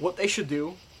 what they should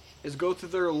do is go to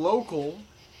their local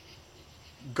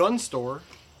gun store,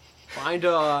 find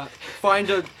a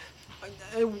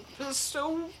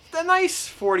nice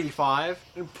 45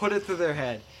 and put it to their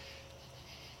head,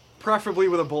 preferably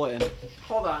with a bullet in it.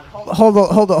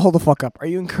 Hold the fuck up. Are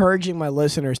you encouraging my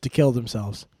listeners to kill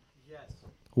themselves? Yes.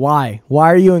 Why?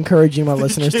 Why are you encouraging my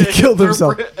listeners to kill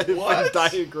themselves? What?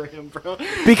 Diagram, bro.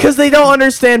 Because they don't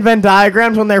understand Venn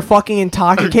diagrams when they're fucking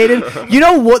intoxicated. You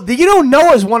know what? You don't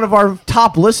know as one of our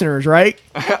top listeners, right?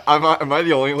 Am I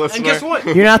the only listener? And guess what?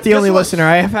 You're not the only listener.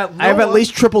 I have at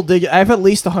least triple digit. I have at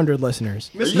least 100 listeners.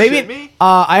 Maybe me?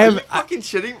 I have. Are you fucking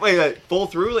shitting? Wait, full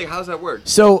through? Like, how does that work?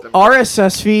 So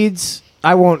RSS feeds.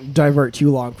 I won't divert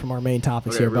too long from our main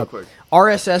topics here, real but quick.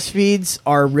 RSS feeds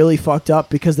are really fucked up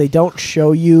because they don't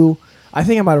show you. I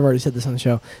think I might have already said this on the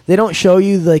show. They don't show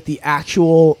you like the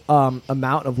actual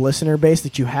amount of listener base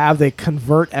that you have. They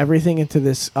convert everything into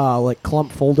this like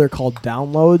clump folder called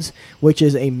downloads, which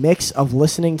is a mix of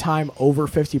listening time over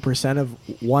 50% of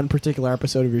one particular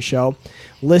episode of your show,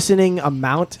 listening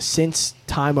amount since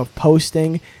time of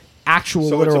posting, actual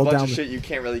so literal it's a bunch download. of shit you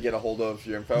can't really get a hold of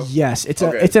your info. Yes, it's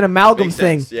an amalgam Makes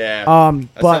thing. sense. Yeah.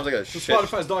 But sounds like a shit.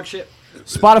 Spotify's dog shit.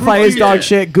 Spotify is Yeah. dog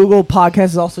shit. Google Podcast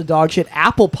is also dog shit.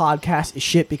 Apple Podcast is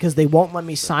shit because they won't let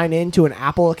me sign in to an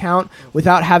Apple account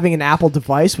without having an Apple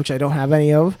device, which I don't have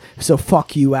any of. So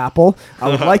fuck you, Apple. I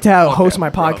would like to host my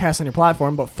podcast on your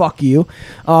platform, but fuck you.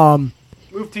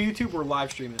 Move to YouTube or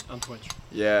live stream it on Twitch.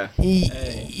 Yeah.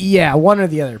 Yeah, one or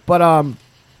the other. But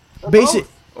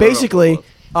basically,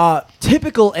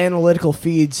 typical analytical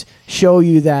feeds show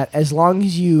you that as long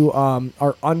as you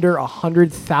are under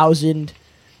 100,000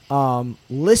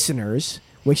 listeners,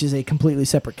 which is a completely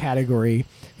separate category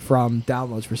from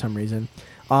downloads for some reason,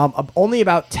 only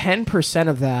about 10%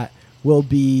 of that will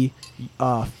be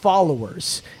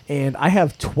followers. And I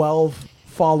have 12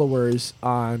 followers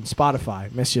on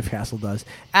Spotify. Mischief Castle does,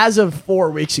 as of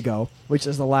 4 weeks ago, which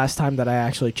is the last time that I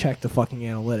actually checked the fucking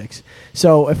analytics.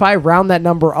 So if I round that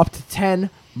number up to 10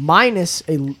 minus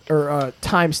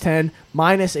times 10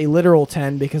 minus a literal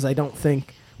 10, because I don't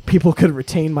think people could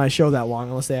retain my show that long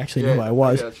unless they actually knew who I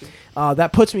was.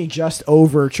 That puts me just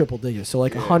over triple digits, so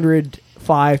like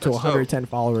 105 to 110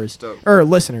 followers or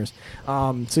listeners.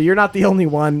 So you're not the only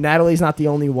one. Natalie's not the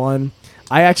only one.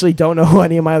 I actually don't know who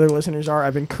any of my other listeners are.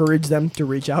 I've encouraged them to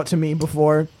reach out to me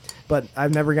before, but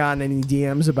I've never gotten any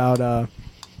DMs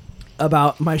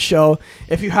about my show.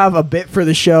 If you have a bit for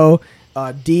the show,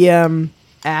 DM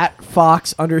at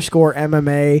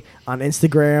Fox_MMA on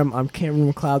Instagram. I'm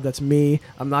Cameron McLeod. That's me.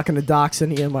 I'm not going to dox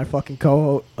any of my fucking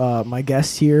my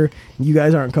guests here. You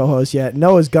guys aren't co-hosts yet.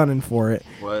 Noah's gunning for it.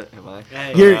 What am I?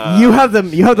 Hey, You have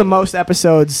the most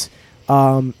episodes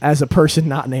as a person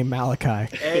not named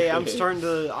Malachi. hey, I'm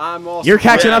also. You're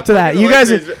catching up to that. You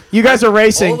guys are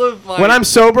racing. When I'm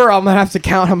sober, I'm gonna have to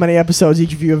count how many episodes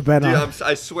each of you have been on.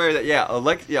 I swear that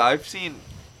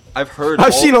I've heard.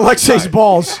 I've seen Alexei's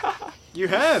balls. You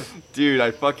have. Dude,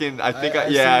 I think I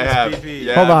seen have. his PP.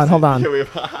 Yeah, Hold on.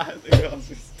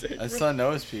 I saw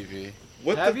Noah's PP.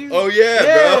 What Have the? you? Oh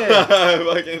yeah,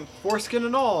 bro. Fucking. Foreskin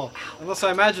and all. Unless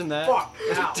I imagine that. Fuck.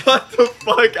 What the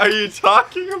fuck are you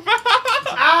talking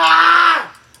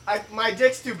about? My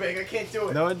dick's too big. I can't do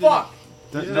it. No, it Fuck.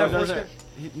 didn't. have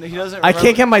He doesn't. I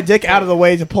can't get my dick out of the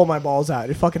way to pull my balls out.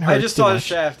 It fucking hurts. I just too saw his much.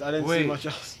 shaft. I didn't see Wait. much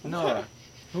else. No.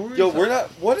 Yo, we're not.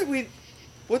 What did we?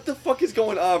 What the fuck is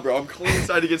going on, bro? I'm calling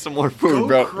inside to get some more food, Go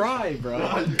bro. cry,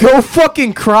 bro. Go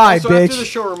fucking cry, So after the bitch.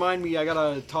 show, remind me. I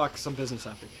gotta talk some business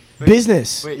after.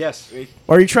 Business. Wait. Yes. Wait.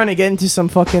 Are you trying to get into some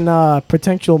fucking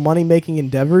potential money-making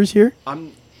endeavors here?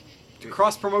 I'm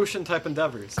cross promotion type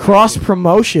endeavors. Cross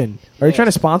promotion. Are you trying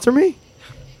to sponsor me?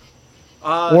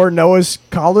 Or Noah's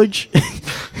college?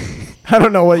 I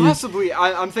don't know what you. Possibly.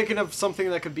 I'm thinking of something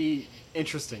that could be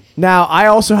interesting. Now, I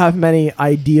also have many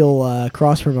ideal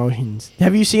cross promotions.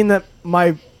 Have you seen that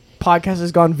my podcast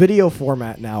has gone video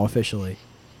format now officially?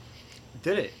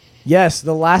 Did it? Yes,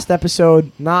 the last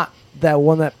episode, not that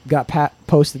one that got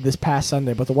posted this past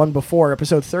Sunday, but the one before,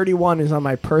 episode 31, is on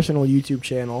my personal YouTube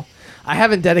channel. I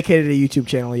haven't dedicated a YouTube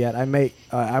channel yet. I might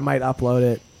upload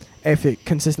it if it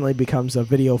consistently becomes a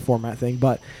video format thing.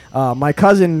 But my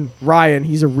cousin Ryan,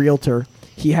 he's a realtor.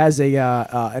 He has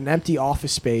an empty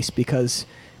office space because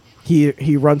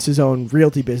he runs his own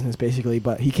realty business basically,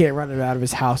 but he can't run it out of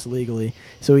his house legally.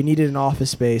 So he needed an office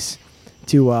space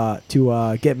to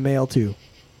get mail to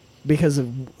because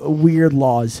of weird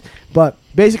laws. But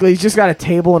basically, he's just got a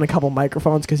table and a couple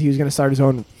microphones because he was going to start his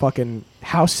own fucking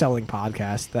house selling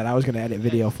podcast that I was going to edit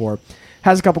video for.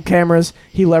 Has a couple cameras.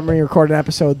 He let me record an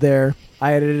episode there.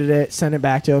 I edited it, sent it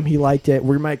back to him. He liked it.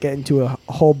 We might get into a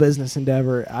whole business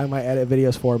endeavor. I might edit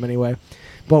videos for him anyway.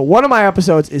 But one of my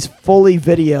episodes is fully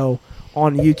video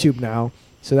on YouTube now.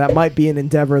 So that might be an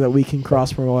endeavor that we can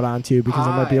cross-promote onto because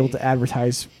I might be able to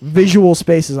advertise visual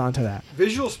spaces onto that.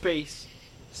 Visual space,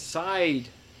 side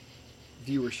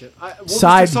viewership. We'll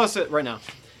Side- just discuss it right now.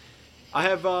 I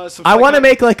have some. I want to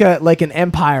make like an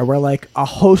empire where like a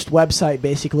host website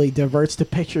basically diverts to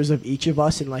pictures of each of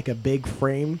us in like a big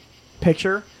frame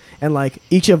picture, and like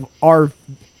each of our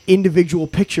individual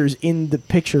pictures in the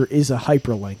picture is a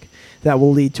hyperlink that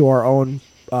will lead to our own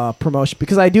promotion.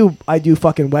 Because I do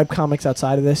fucking webcomics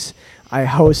outside of this. I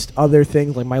host other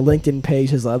things, like my LinkedIn page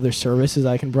has other services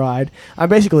I can provide. I'm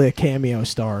basically a cameo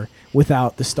star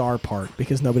without the star part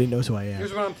because nobody knows who I am.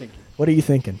 Here's what I'm thinking. What are you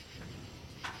thinking?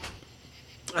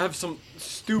 I have some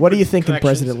stupid. What are you thinking, connections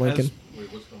President Lincoln?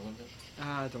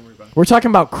 Don't worry about it. We're talking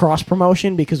about cross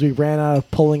promotion because we ran out of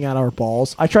pulling out our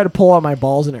balls. I tried to pull out my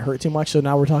balls and it hurt too much, so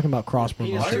now we're talking about cross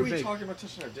promotion. Why Why are are we we big. talking about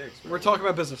touching our dicks, bro? We're talking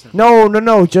about business now.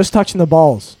 No, just touching the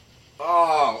balls.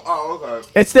 Oh, okay.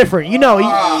 It's different. You know,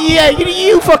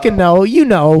 you fucking know. You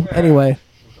know. Anyway.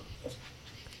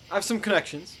 I have some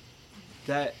connections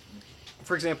that,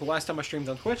 for example, last time I streamed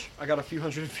on Twitch, I got a few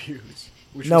hundred views.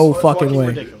 Which No was fucking way.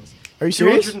 ridiculous. Are you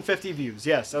serious? 250 views.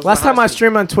 Yes. That was Last my time I highest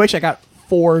streamed on Twitch, I got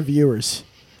 4 viewers,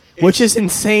 which is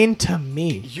insane to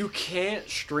me. You can't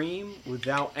stream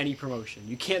without any promotion.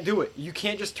 You can't do it. You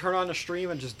can't just turn on a stream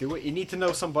and just do it. You need to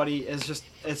know somebody. It's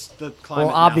the climate.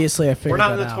 Well, obviously, now. I figured We're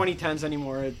not that in the out. 2010s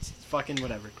anymore. It's fucking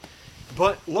whatever.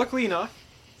 But luckily enough,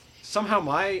 somehow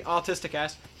my autistic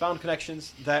ass found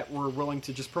connections that were willing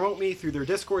to just promote me through their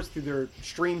Discords, through their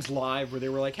streams live, where they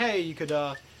were like, "Hey, you could,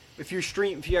 if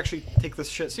you actually take this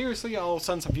shit seriously, I'll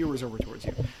send some viewers over towards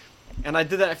you." And I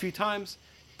did that a few times.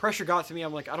 Pressure got to me.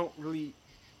 I'm like, I don't really,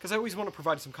 because I always want to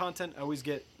provide some content. I always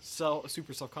get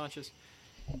super self-conscious.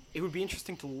 It would be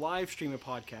interesting to live stream a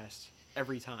podcast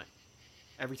every time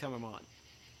I'm on.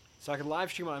 So I could live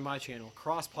stream it on my channel,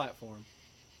 cross-platform.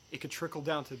 It could trickle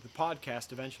down to the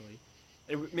podcast eventually.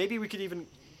 Maybe we could even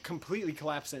completely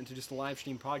collapse it into just a live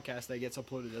stream podcast that gets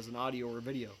uploaded as an audio or a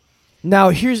video. Now,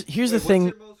 here's the thing.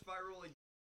 What's your most viral,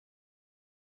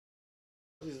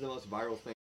 This is the most viral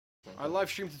thing. I live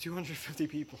streamed to 250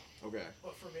 people. Okay.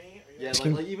 What, for me? Yeah,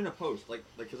 like even a post, like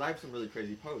because I have some really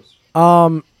crazy posts.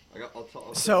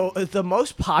 So the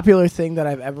most popular thing that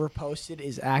I've ever posted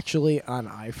is actually on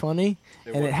iFunny,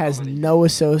 and it has no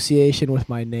association with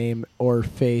my name or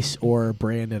face or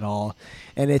brand at all.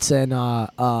 And it's an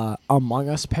Among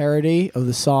Us parody of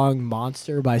the song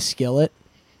 "Monster" by Skillet.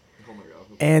 Oh my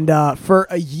god. And for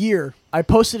a year, I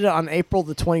posted it on April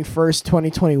the 21st,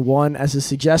 2021, as a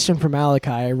suggestion from Malachi.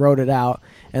 I wrote it out,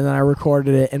 and then I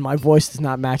recorded it, and my voice does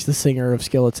not match the singer of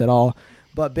Skillets at all.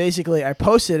 But basically, I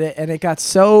posted it, and it got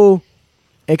so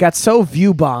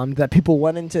view bombed that people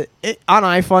went into it on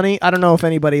iFunny. I don't know if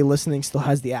anybody listening still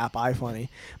has the app iFunny,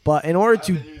 but in order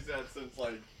to I haven't used that since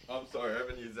I'm sorry, I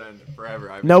haven't used that in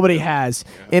forever. Nobody has.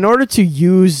 Yeah. In order to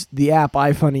use the app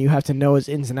iFunny, you have to know its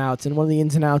ins and outs. And one of the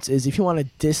ins and outs is if you want to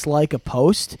dislike a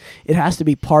post, it has to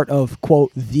be part of,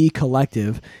 quote, The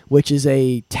Collective, which is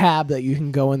a tab that you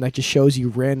can go in that just shows you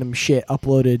random shit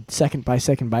uploaded second by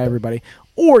second by everybody.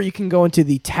 Or you can go into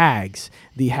the tags,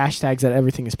 the hashtags that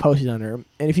everything is posted under.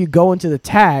 And if you go into the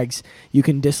tags, you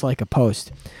can dislike a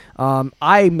post.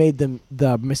 I made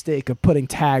the mistake of putting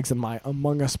tags in my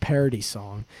Among Us parody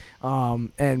song.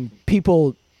 And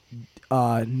people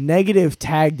negative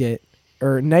tagged it,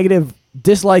 or negative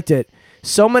disliked it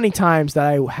so many times that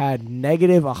I had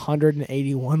negative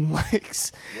 181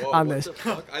 likes on this.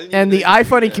 And the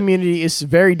iFunny community is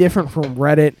very different from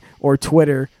Reddit or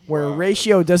Twitter, where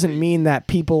ratio doesn't mean that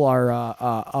people are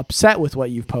upset with what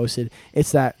you've posted.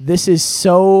 It's that this is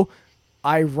so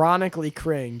ironically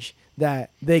cringe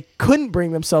that they couldn't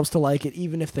bring themselves to like it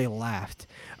even if they laughed.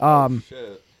 And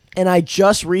I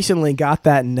just recently got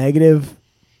that negative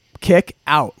kick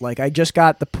out. Like, I just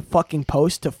got the fucking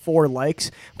post to 4 likes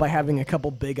by having a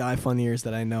couple big iFunniers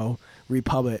that I know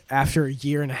repub it after a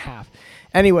year and a half.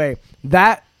 Anyway,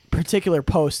 that particular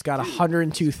post got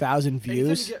 102,000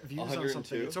 views. Anytime you get views on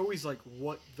something, it's always like,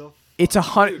 what the fuck? It's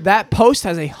that post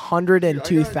has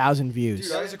 102,000 views.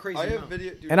 Dude, that is a crazy amount.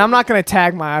 And I'm not gonna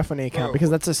tag my iPhone account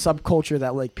because that's a subculture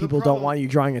that like people don't want you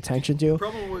drawing attention to. The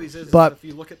problem with these is But if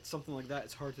you look at something like that,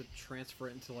 it's hard to transfer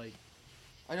it into like.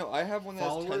 I know. I have one that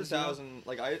has Followers, 10,000.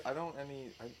 Like I don't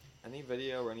any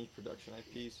video or any production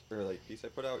piece I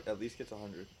put out at least gets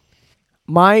 100.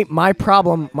 My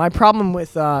problem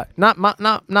with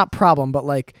not problem, but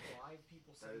like.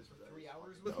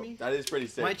 With me? That is pretty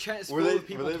sick. My chat is full of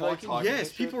people talking.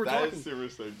 Yes, people were talking. That is super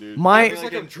sick, dude. It was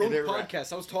like a drunk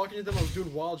podcast. I was talking to them. I was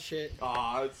doing wild shit.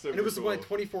 Ah, it's super And it was cool. like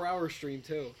 24-hour stream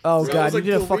too. Oh So god, it was, you like,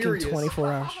 did a fucking delirious.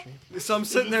 24-hour stream. So I'm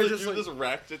sitting there just like. just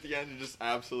wrecked at the end. You just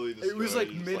absolutely destroyed. It was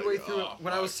like Just midway like, through oh,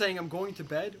 when I was fuck. saying I'm going to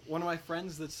bed. One of my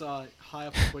friends that's high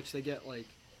up on Twitch, they get like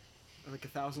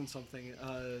 1,000 something.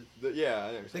 Yeah,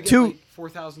 I They understand. get Two- like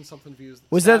 4,000 something views.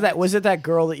 Was it that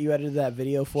girl that you edited that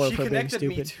video for She being connected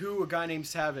me stupid? to a guy named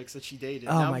Savix that she dated.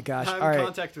 Oh Now my gosh, I'm in alright.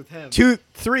 contact with him.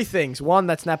 3 things. 1,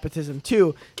 that's nepotism.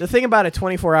 2, the thing about a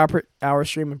 24-hour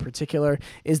stream in particular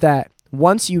is that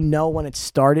once you know when it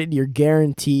started, you're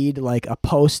guaranteed like a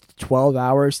post 12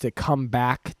 hours to come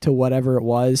back to whatever it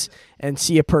was and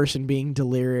see a person being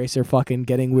delirious or fucking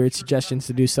getting weird suggestions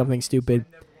to do something stupid.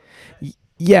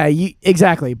 Yeah,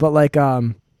 exactly. But like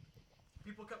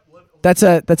that's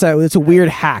a weird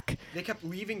hack. They kept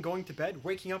leaving, going to bed,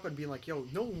 waking up and being like, "Yo,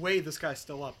 no way, this guy's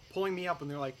still up." Pulling me up,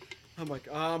 and they're like, "I'm like,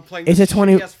 I'm playing It's this a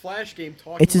 20 shitty-ass Flash game."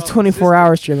 Talking It's a about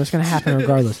 24-hour existence." stream. That's gonna happen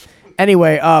regardless.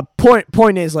 Anyway,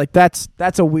 point is like that's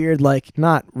a weird like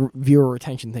not viewer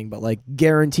retention thing, but like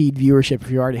guaranteed viewership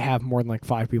if you already have more than like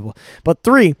 5 people. But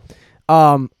 3,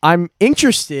 I'm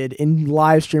interested in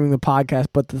live streaming the podcast,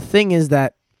 but the thing is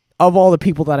that of all the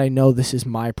people that I know, this is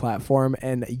my platform,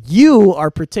 and you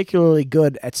are particularly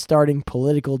good at starting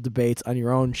political debates on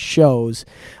your own shows.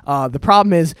 The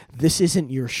problem is, this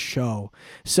isn't your show.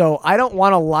 So I don't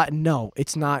want to lie. No,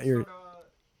 it's not your...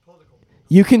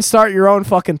 You can start your own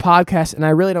fucking podcast, and I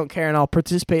really don't care, and I'll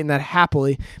participate in that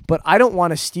happily, but I don't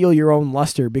want to steal your own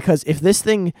luster, because if this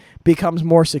thing becomes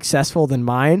more successful than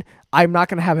mine, I'm not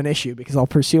going to have an issue, because I'll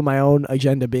pursue my own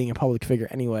agenda being a public figure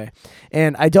anyway.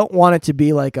 And I don't want it to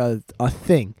be like a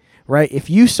thing, right? If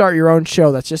you start your own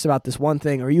show that's just about this one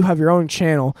thing, or you have your own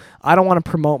channel, I don't want to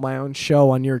promote my own show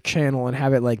on your channel and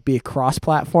have it like be a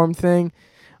cross-platform thing,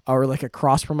 or like a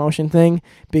cross-promotion thing,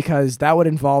 because that would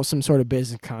involve some sort of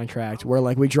business contract where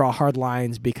like we draw hard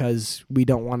lines because we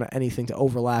don't want anything to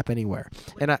overlap anywhere.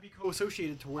 And be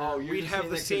co-associated to where we'd have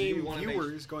the same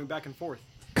viewers going back and forth.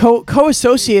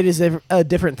 Co-associate is a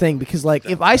different thing, because like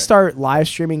if I start live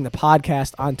streaming the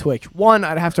podcast on Twitch, one,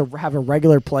 I'd have to have a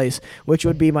regular place, which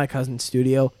would be my cousin's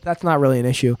studio. That's not really an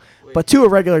issue. But to a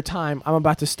regular time, I'm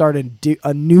about to start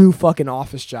a new fucking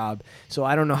office job, so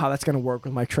I don't know how that's going to work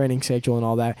with my training schedule and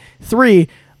all that. 3,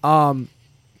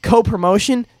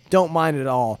 co-promotion, don't mind at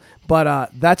all.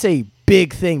 But that's a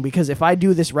big thing, because if I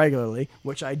do this regularly,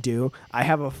 which I do, I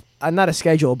have not a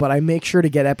schedule, but I make sure to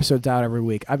get episodes out every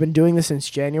week. I've been doing this since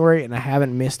January, and I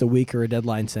haven't missed a week or a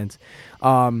deadline since.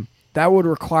 That would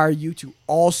require you to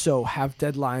also have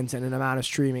deadlines and an amount of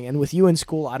streaming. And with you in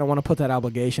school, I don't want to put that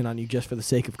obligation on you just for the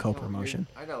sake of co-promotion.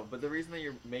 I know, but the reason that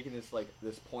you're making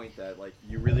this point that like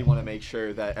you really want to make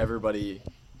sure that everybody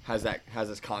has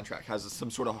this contract, has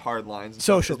some sort of hard lines. And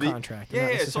social contract.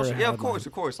 Social. Yeah, of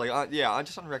course. Like, I'm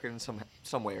just on record in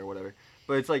some way or whatever.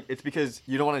 But it's because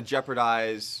you don't want to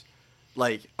jeopardize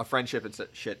like a friendship and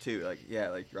shit too. Like,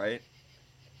 right.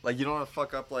 Like, you don't want to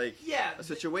fuck up, like, a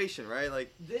situation, right?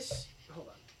 Like, this... Hold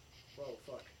on. Whoa,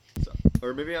 fuck. So,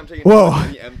 or maybe I'm taking... Whoa.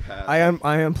 The empath.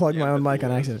 I unplugged my own mic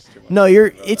on accident. No, you're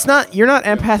not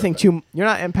empathing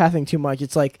too much.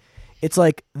 It's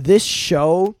like this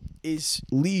show is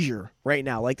leisure right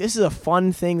now. Like, this is a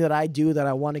fun thing that I do that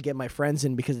I want to get my friends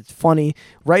in because it's funny.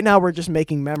 Right now, we're just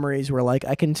making memories where, like,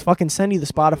 I can fucking send you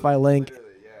the Spotify link.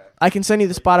 I can send you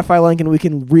the Spotify link, and we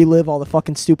can relive all the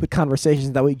fucking stupid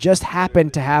conversations that we just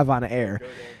happened to have on air.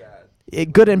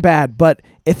 Good and bad. But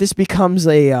if this becomes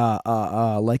like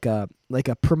a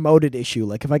promoted issue,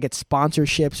 like if I get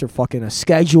sponsorships or fucking a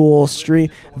schedule, stream,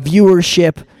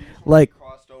 viewership, like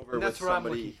that's what I'm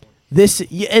looking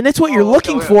for. And that's what you're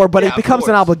looking for, but it becomes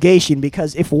an obligation,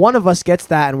 because if one of us gets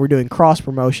that and we're doing cross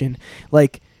promotion,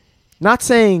 like, not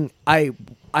saying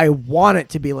I want it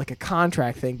to be like a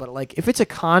contract thing, but like if it's a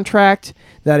contract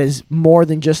that is more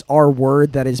than just our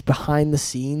word, that is behind the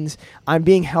scenes, I'm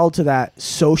being held to that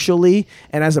socially,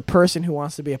 and as a person who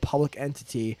wants to be a public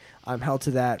entity, I'm held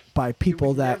to that by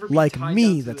people that like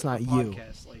me. That's not you.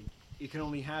 Like, it can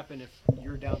only happen if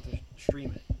you're down to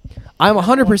stream it. I'm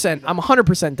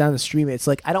 100% down to stream it. It's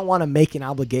like I don't want to make an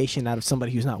obligation out of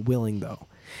somebody who's not willing, though,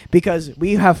 because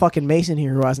we have fucking Mason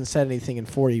here who hasn't said anything in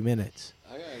 40 minutes,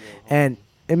 and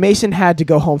Mason had to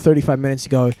go home 35 minutes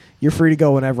ago. You're free to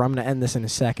go whenever. I'm going to end this in a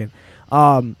second.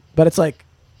 But it's like,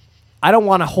 I don't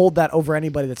want to hold that over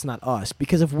anybody that's not us.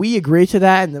 Because if we agree to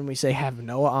that and then we say have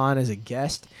Noah on as a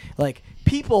guest, like,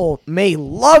 people may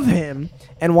love him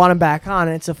and want him back on,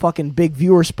 and it's a fucking big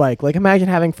viewer spike. Like, imagine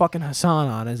having fucking Hassan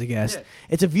on as a guest. Yeah.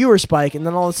 It's a viewer spike, and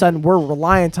then all of a sudden we're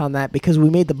reliant on that because we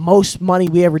made the most money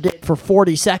we ever did for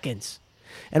 40 seconds.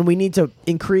 And we need to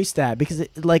increase that because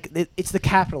it's the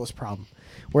capitalist problem.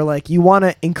 Where, like, you want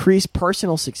to increase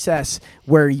personal success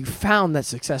where you found that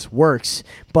success works,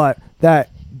 but that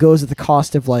goes at the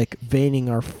cost of, like, veining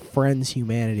our friends'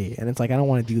 humanity. And it's like, I don't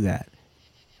want to do that.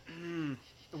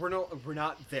 We're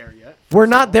not there yet. We're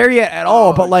not there yet at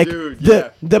all, but, like,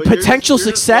 the potential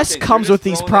success comes with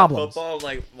these problems. Football,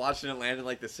 like, watching it land in,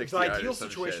 like, the 60 The ideal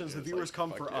situation is the viewers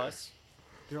come for us.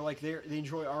 They're like, they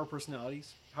enjoy our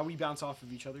personalities, how we bounce off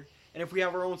of each other. And if we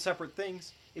have our own separate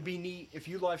things, it'd be neat if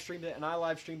you live streamed it and I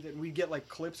live streamed it, and we get like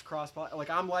clips like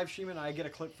I'm live streaming and I get a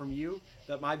clip from you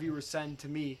that my viewers send to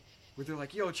me where they're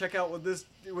like, yo, check out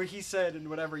what he said and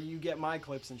whatever. You get my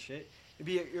clips and shit. It'd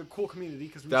be a cool community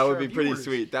because that would be pretty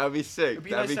sweet. That would be sick. It'd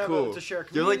be That'd nice be cool. To share a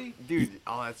community. You're like, dude,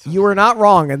 that's you are not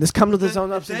wrong, and this comes with its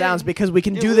own ups and downs because we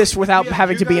can do this without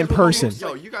having to be in person.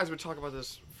 Yo, you guys would talk about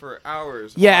this for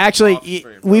hours. Yeah, actually,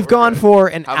 we've gone for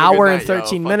an hour and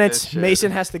 13 minutes.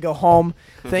 Mason has to go home.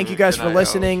 Thank you guys for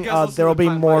listening. There will be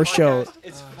more shows.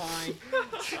 It's fine.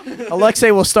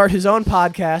 Alexei will start his own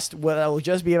podcast that will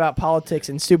just be about politics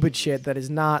and stupid shit that is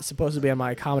not supposed to be on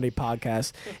my comedy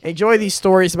podcast. Enjoy these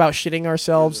stories about shitting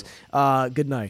ourselves. Good night.